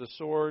the edge of the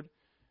sword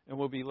and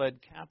will be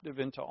led captive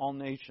into all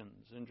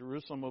nations. And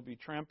Jerusalem will be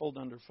trampled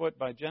underfoot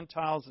by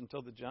Gentiles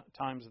until the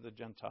times of the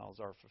Gentiles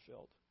are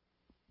fulfilled.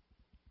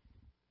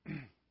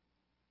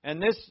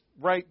 And this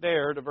right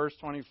there to verse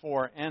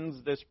 24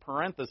 ends this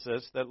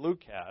parenthesis that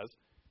Luke has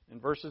in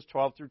verses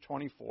 12 through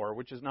 24,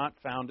 which is not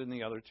found in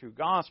the other two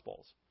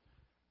Gospels.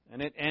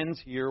 And it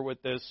ends here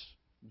with this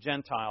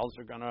Gentiles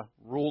are going to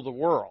rule the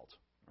world,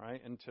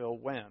 right, until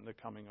when? The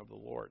coming of the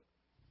Lord.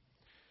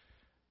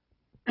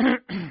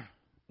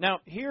 Now,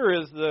 here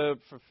is the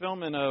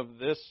fulfillment of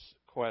this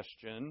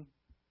question.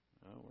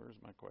 Where's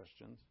my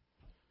questions?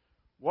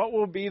 What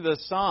will be the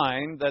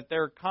sign that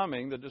they're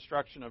coming, the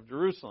destruction of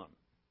Jerusalem?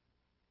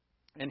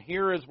 And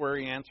here is where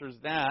he answers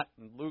that.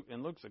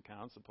 In Luke's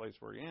account, the place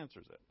where he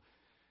answers it.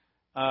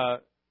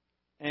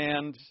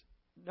 And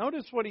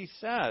notice what he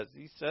says.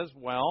 He says,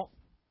 well,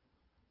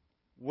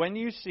 when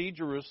you see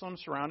Jerusalem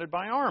surrounded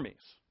by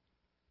armies.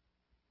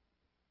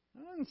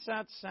 Doesn't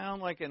that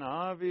sound like an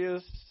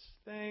obvious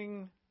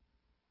thing?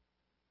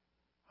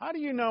 How do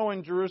you know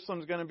when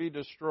Jerusalem's going to be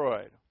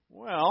destroyed?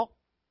 Well,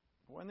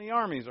 when the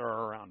armies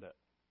are around it.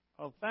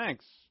 Oh,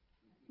 thanks.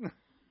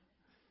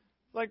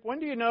 Like, when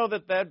do you know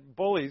that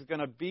bully's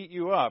going to beat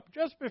you up?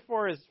 Just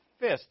before his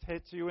fist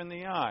hits you in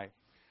the eye.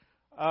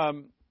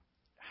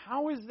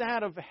 How is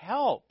that of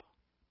help?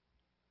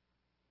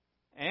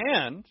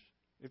 And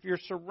if you're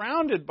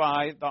surrounded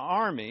by the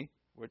army,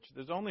 which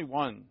there's only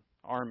one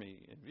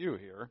army in view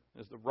here,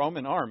 is the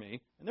Roman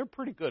army, and they're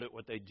pretty good at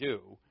what they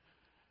do,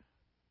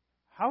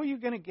 how are you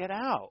going to get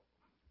out?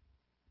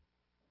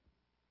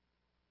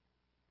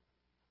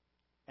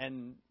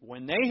 And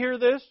when they hear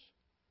this,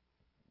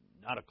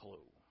 not a clue.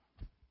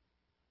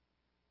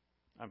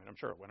 I mean, I'm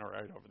sure it went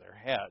right over their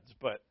heads,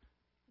 but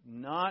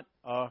not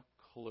a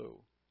clue.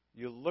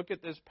 You look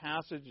at this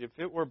passage, if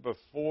it were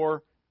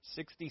before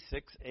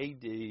 66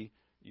 AD,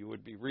 you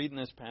would be reading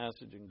this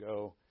passage and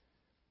go,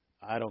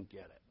 I don't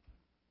get it.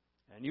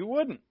 And you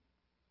wouldn't.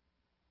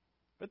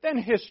 But then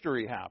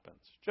history happens.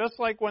 Just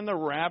like when the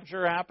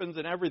rapture happens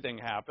and everything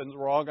happens,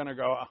 we're all going to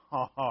go,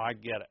 oh, I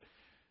get it.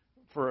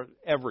 For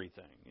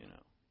everything, you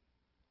know.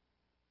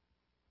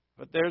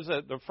 But there's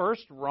the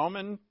first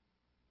Roman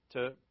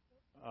to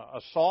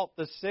assault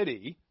the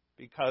city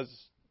because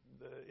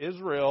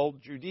Israel,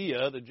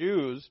 Judea, the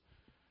Jews,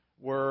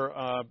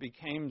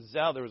 became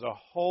zealous. There was a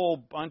whole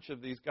bunch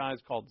of these guys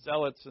called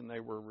zealots, and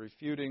they were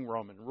refuting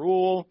Roman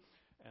rule.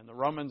 And the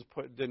Romans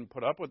didn't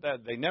put up with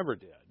that. They never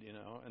did, you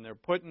know. And they're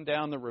putting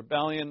down the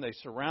rebellion. They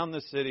surround the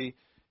city.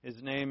 His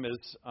name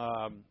is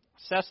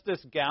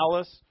Cestus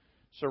Gallus.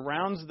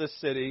 Surrounds the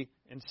city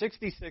in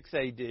 66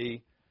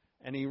 A.D.,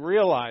 and he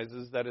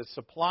realizes that his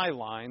supply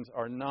lines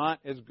are not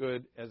as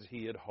good as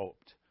he had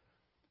hoped.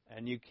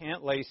 And you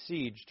can't lay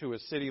siege to a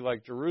city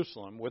like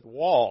Jerusalem with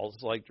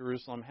walls like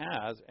Jerusalem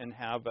has and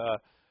have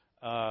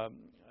a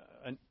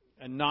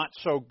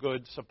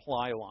not-so-good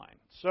supply line.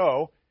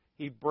 So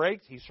he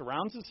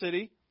surrounds the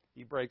city,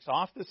 he breaks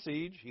off the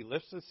siege, he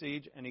lifts the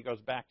siege, and he goes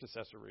back to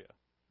Caesarea.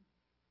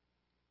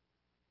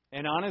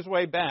 And on his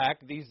way back,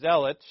 these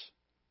zealots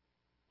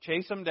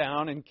chase him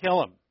down and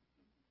kill him.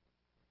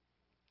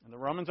 And the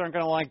Romans aren't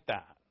going to like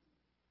that.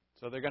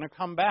 So they're going to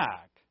come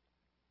back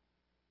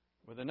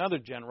with another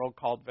general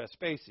called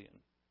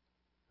Vespasian,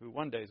 who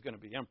one day is going to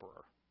be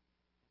emperor.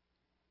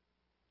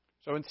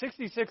 So in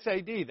 66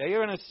 AD,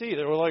 they're going to see,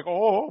 they were like,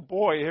 oh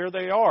boy, here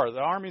they are. The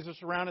armies are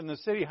surrounding the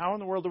city. How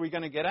in the world are we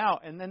going to get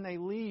out? And then they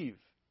leave.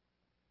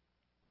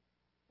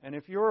 And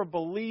if you're a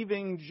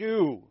believing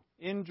Jew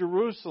in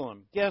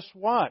Jerusalem, guess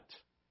what?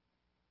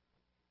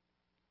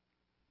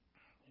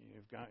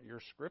 You've got your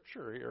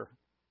scripture here.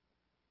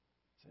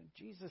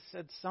 Jesus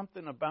said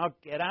something about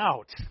get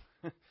out.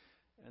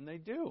 And they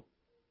do.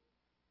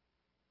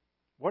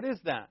 What is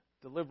that?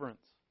 Deliverance.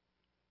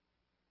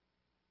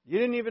 You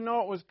didn't even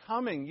know it was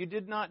coming. You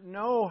did not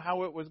know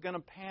how it was going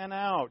to pan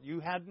out. You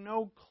had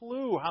no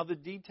clue how the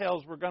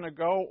details were going to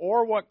go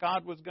or what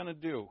God was going to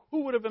do.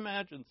 Who would have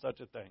imagined such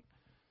a thing?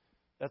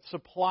 That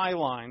supply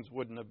lines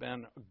wouldn't have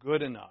been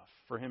good enough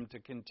for him to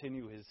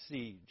continue his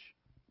siege.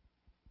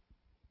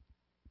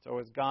 So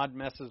as God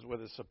messes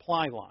with his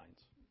supply lines,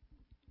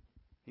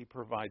 he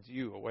provides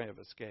you a way of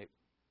escape.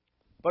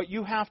 But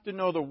you have to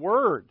know the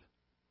Word.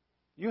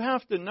 You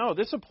have to know.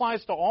 This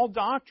applies to all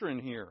doctrine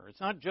here. It's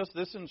not just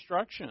this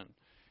instruction.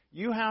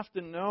 You have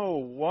to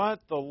know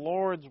what the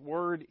Lord's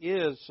Word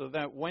is so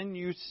that when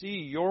you see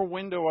your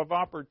window of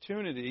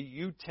opportunity,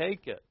 you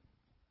take it.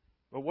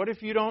 But what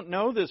if you don't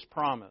know this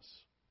promise?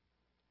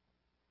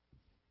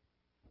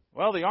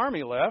 Well, the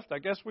army left. I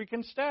guess we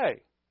can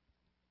stay.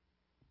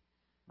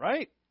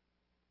 Right?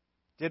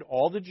 Did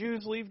all the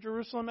Jews leave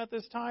Jerusalem at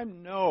this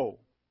time? No.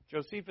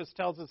 Josephus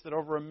tells us that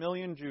over 1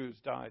 million Jews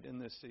died in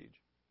this siege.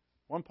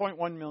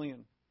 1.1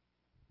 million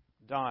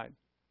died.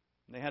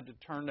 And they had to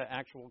turn to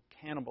actual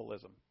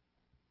cannibalism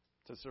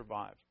to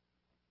survive.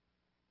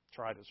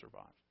 Try to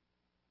survive.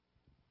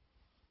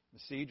 The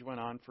siege went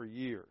on for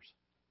years.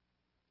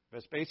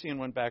 Vespasian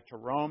went back to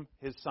Rome.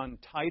 His son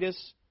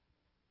Titus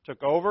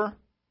took over,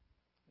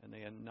 and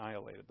they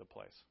annihilated the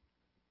place.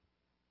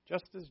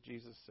 Just as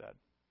Jesus said.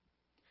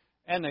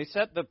 And they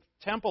set the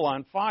temple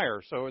on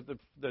fire. So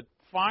the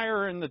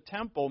fire in the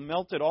temple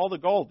melted all the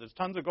gold. There's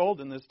tons of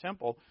gold in this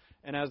temple.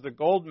 And as the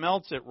gold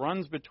melts, it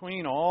runs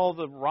between all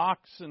the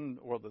rocks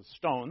or the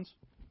stones.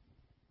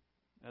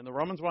 And the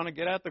Romans want to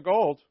get at the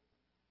gold.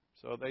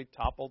 So they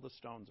topple the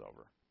stones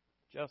over.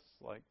 Just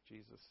like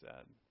Jesus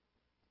said.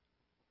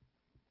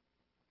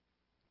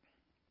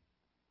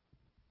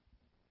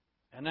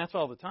 And that's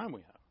all the time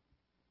we have.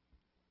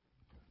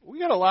 We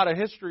got a lot of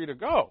history to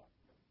go.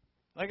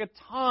 Like a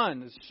ton.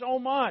 There's so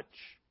much.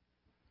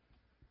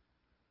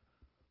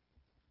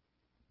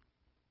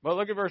 But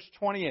look at verse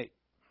 28.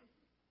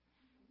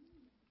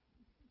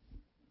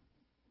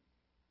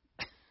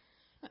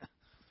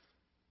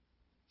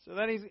 So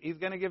then he's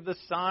going to give the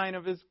sign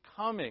of his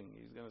coming.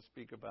 He's going to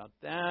speak about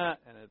that,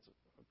 and it's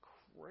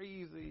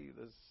crazy.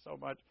 There's so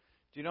much.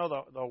 Do you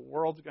know the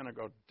world's going to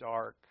go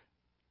dark?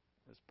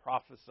 It's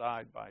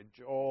prophesied by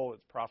Joel.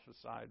 It's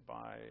prophesied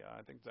by,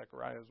 I think,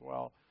 Zechariah as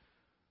well,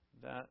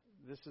 that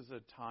this is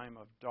a time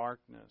of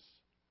darkness.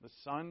 The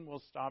sun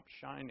will stop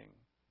shining.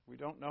 We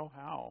don't know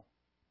how.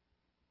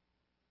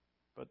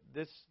 But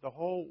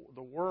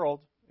the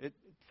world,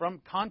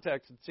 from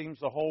context, it seems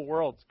the whole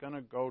world's going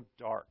to go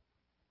dark.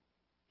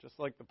 Just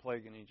like the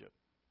plague in Egypt.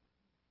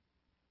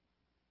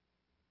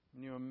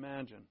 Can you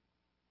imagine?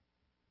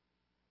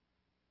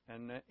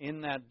 And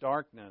in that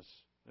darkness,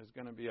 there's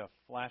going to be a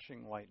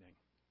flashing lightning.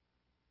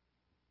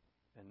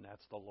 And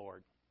that's the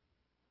Lord.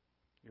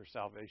 Your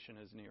salvation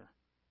is near.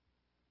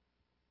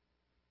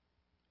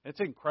 It's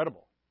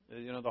incredible.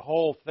 You know, the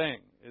whole thing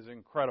is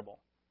incredible.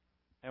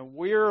 And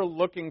we're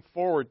looking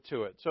forward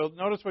to it. So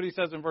notice what he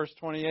says in verse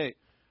 28.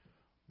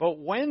 But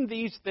when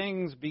these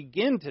things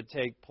begin to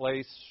take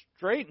place,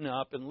 straighten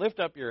up and lift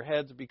up your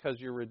heads because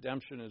your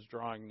redemption is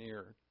drawing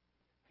near.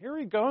 Here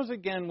he goes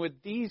again with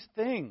these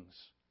things.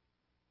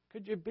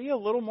 Could you be a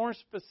little more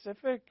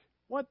specific?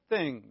 What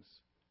things?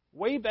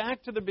 Way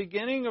back to the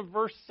beginning of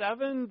verse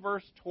 7,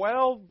 verse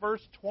 12,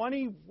 verse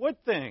 20? What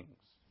things?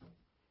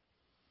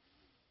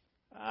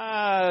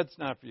 It's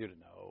not for you to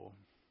know.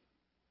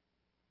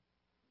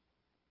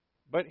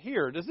 But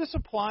here, does this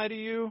apply to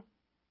you?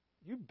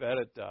 You bet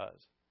it does.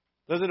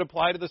 Does it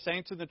apply to the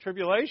saints in the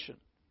tribulation?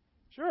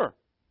 Sure.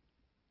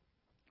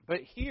 But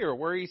here,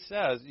 where he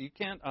says, you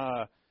can't,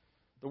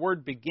 the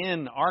word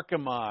begin,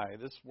 archimai,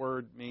 this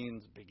word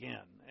means begin.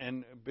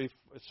 And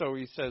so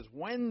he says,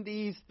 when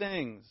these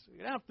things,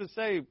 you have to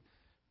say,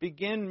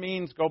 begin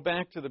means go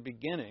back to the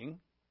beginning.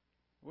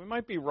 We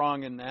might be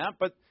wrong in that,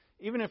 but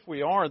even if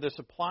we are, this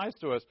applies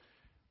to us.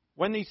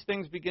 When these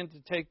things begin to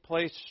take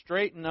place,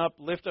 straighten up,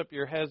 lift up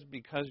your heads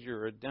because your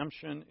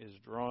redemption is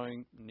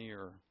drawing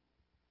near.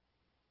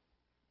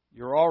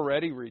 You're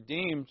already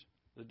redeemed.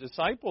 The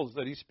disciples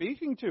that he's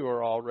speaking to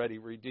are already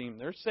redeemed.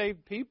 They're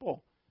saved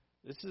people.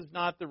 This is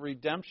not the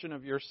redemption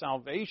of your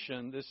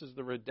salvation. This is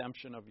the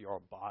redemption of your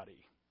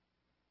body.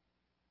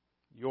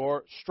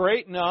 You're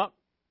straighten up,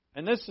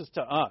 and this is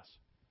to us.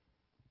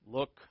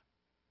 Look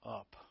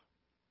up.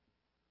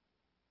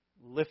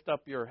 Lift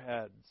up your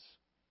heads.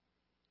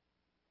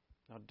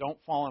 Now, don't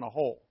fall in a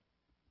hole.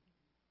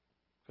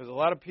 Because a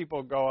lot of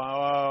people go,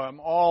 oh, I'm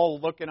all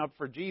looking up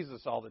for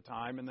Jesus all the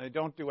time, and they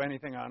don't do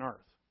anything on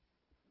earth.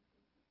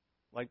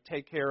 like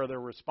take care of their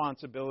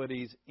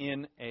responsibilities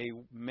in a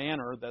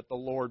manner that the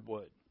Lord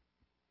would.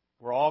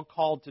 We're all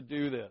called to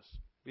do this.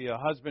 Be a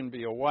husband,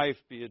 be a wife,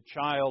 be a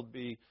child,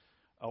 be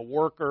a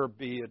worker,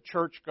 be a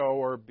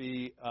churchgoer,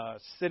 be a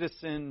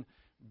citizen,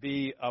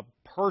 be a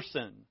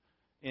person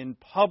in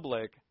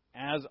public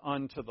as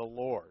unto the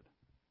Lord.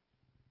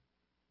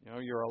 You know,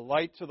 you're a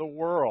light to the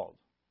world.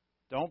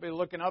 Don't be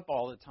looking up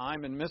all the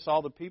time and miss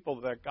all the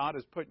people that God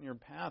has put in your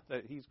path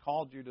that He's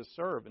called you to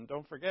serve. And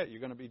don't forget,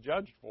 you're going to be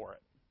judged for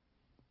it.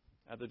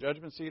 At the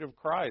judgment seat of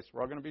Christ,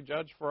 we're all going to be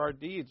judged for our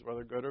deeds,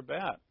 whether good or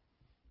bad.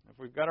 If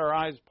we've got our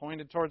eyes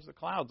pointed towards the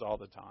clouds all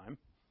the time.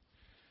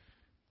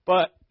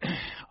 But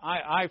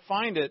I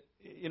find it,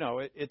 you know,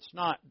 it's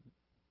not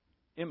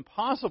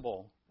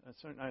impossible.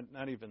 It's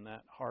not even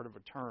that hard of a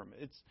term.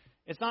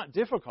 It's not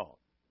difficult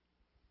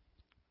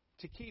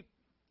to keep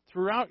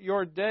throughout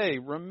your day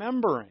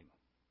remembering,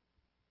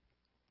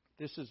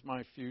 this is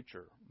my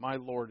future. My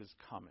Lord is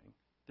coming.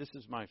 This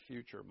is my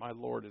future. My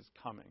Lord is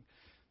coming.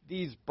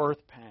 These birth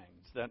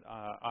pangs that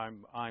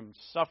I'm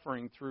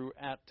suffering through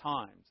at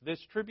times. This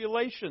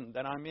tribulation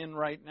that I'm in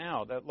right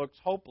now that looks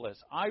hopeless.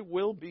 I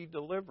will be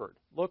delivered.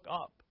 Look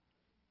up.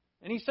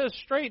 And He says,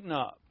 straighten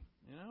up.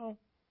 You know?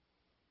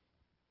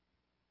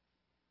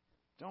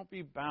 Don't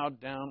be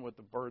bowed down with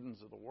the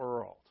burdens of the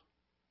world.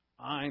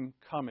 I'm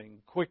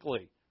coming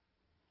quickly.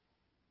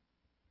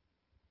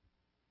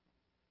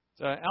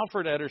 So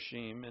Alfred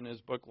Edersheim, in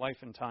his book Life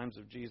and Times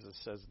of Jesus,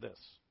 says this: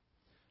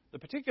 the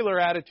particular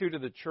attitude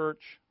of the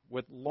church,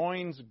 with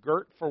loins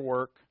girt for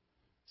work,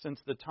 since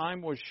the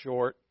time was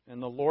short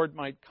and the Lord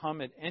might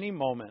come at any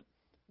moment,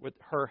 with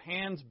her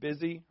hands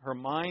busy, her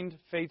mind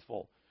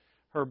faithful,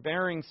 her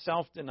bearing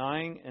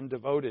self-denying and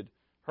devoted,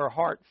 her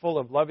heart full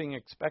of loving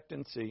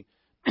expectancy,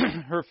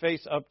 her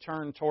face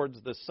upturned towards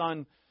the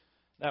sun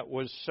that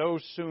was so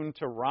soon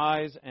to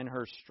rise, and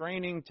her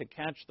straining to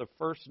catch the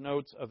first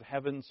notes of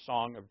heaven's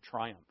song of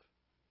triumph.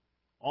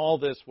 All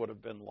this would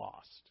have been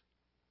lost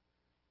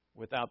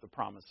without the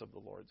promise of the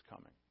Lord's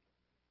coming.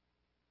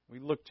 We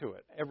look to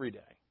it every day.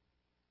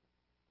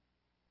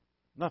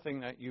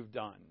 Nothing that you've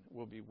done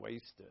will be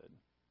wasted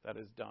that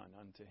is done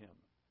unto Him.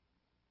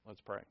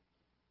 Let's pray.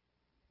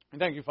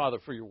 And thank you, Father,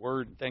 for your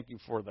word. Thank you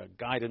for the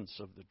guidance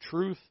of the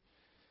truth.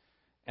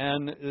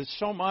 And there's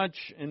so much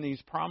in these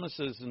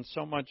promises and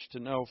so much to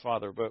know,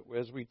 Father. But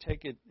as we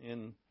take it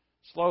in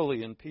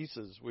slowly in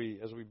pieces,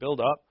 as we build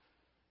up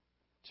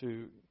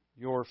to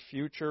your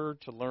future,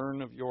 to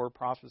learn of your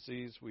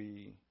prophecies,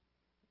 we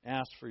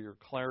ask for your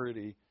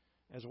clarity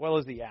as well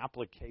as the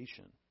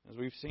application. As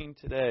we've seen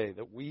today,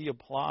 that we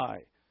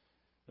apply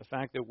the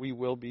fact that we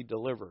will be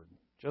delivered.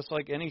 Just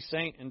like any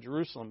saint in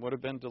Jerusalem would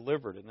have been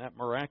delivered in that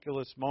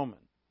miraculous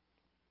moment.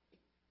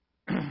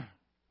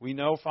 We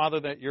know, Father,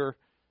 that your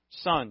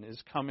Son is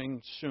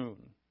coming soon,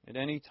 at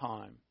any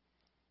time.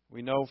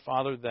 We know,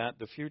 Father, that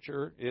the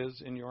future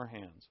is in your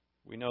hands.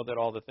 We know that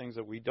all the things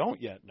that we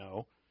don't yet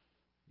know,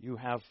 you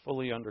have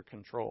fully under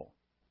control.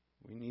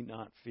 We need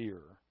not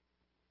fear.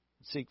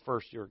 Seek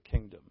first your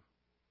kingdom.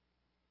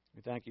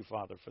 We thank you,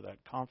 Father, for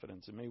that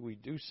confidence, and may we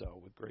do so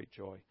with great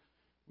joy.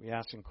 We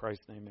ask in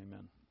Christ's name,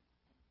 amen.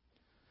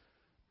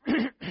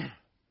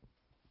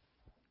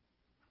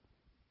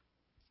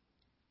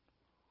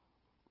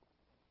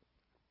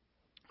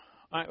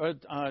 I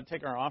would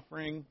take our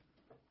offering,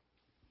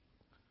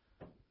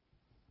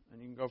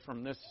 and you can go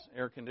from this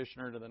air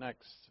conditioner to the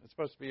next. It's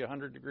supposed to be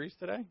 100 degrees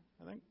today,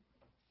 I think.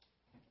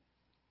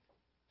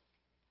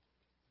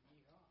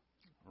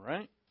 All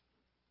right.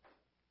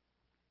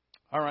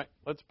 All right,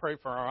 let's pray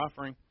for our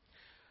offering.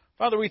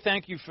 Father, we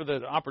thank you for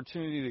the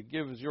opportunity to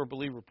give as your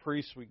believer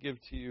priests. We give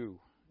to you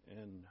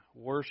in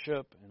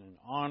worship and in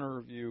honor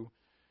of you.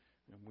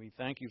 And we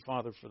thank you,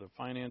 Father, for the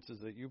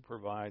finances that you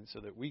provide so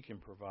that we can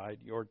provide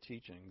your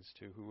teachings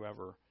to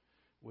whoever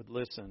would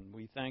listen.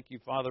 We thank you,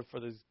 Father,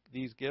 for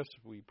these gifts.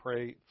 We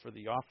pray for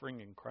the offering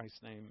in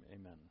Christ's name.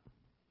 Amen.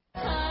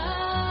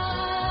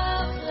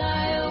 I'll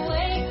fly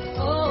away,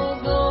 oh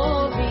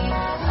glory.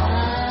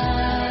 I'll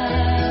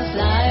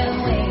fly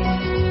away.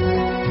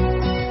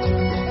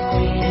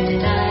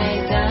 When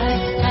I die,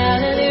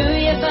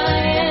 hallelujah, by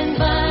and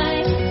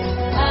by.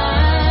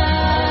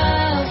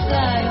 I'll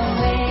fly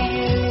away.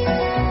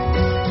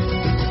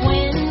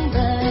 When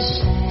the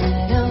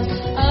shadows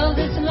of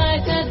this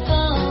life have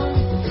gone,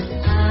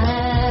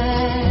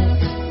 I'll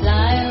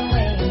fly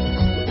away.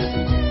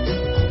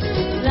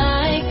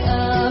 Like a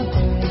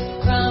bird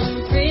from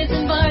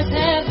prison bars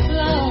have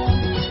flown,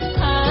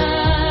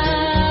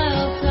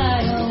 I'll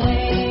fly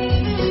away.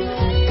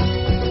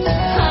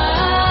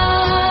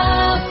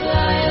 I'll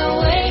fly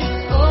away,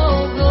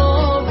 oh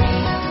glory.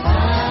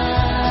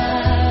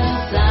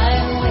 I'll fly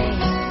away.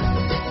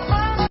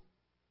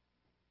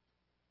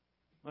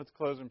 Let's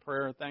close in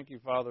prayer. Thank you,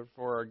 Father,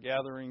 for our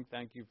gathering.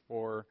 Thank you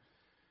for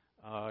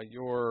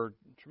your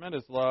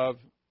tremendous love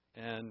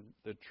and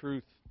the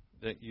truth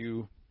that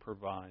you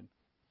provide.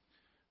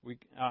 We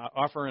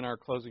offer in our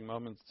closing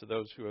moments to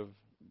those who have,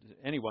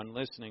 anyone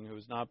listening who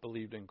has not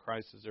believed in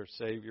Christ as their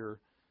Savior,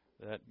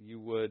 that you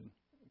would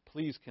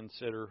please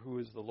consider who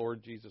is the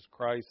Lord Jesus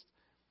Christ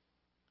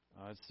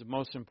It's the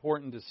most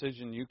important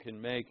decision you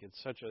can make.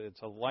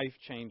 It's a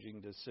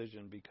life-changing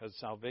decision because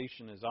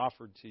salvation is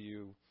offered to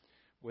you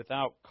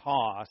without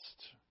cost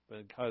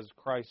because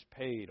Christ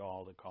paid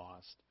all the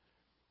cost.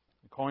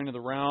 The coin of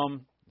the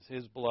realm is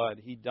His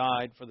blood. He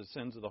died for the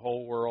sins of the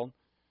whole world.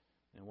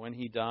 And when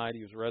He died,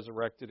 He was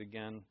resurrected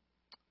again.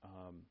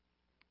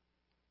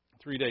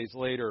 3 days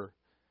later,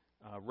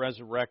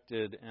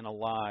 resurrected and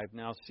alive,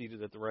 now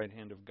seated at the right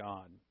hand of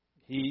God.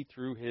 He,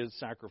 through His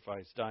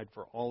sacrifice, died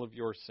for all of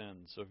your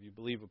sins. So if you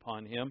believe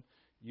upon Him,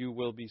 you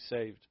will be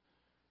saved.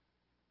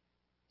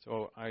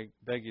 So I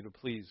beg you to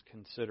please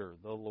consider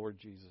the Lord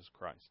Jesus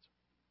Christ.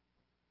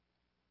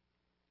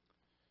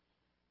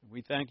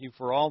 We thank you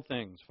for all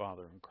things,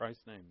 Father. In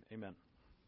Christ's name, amen.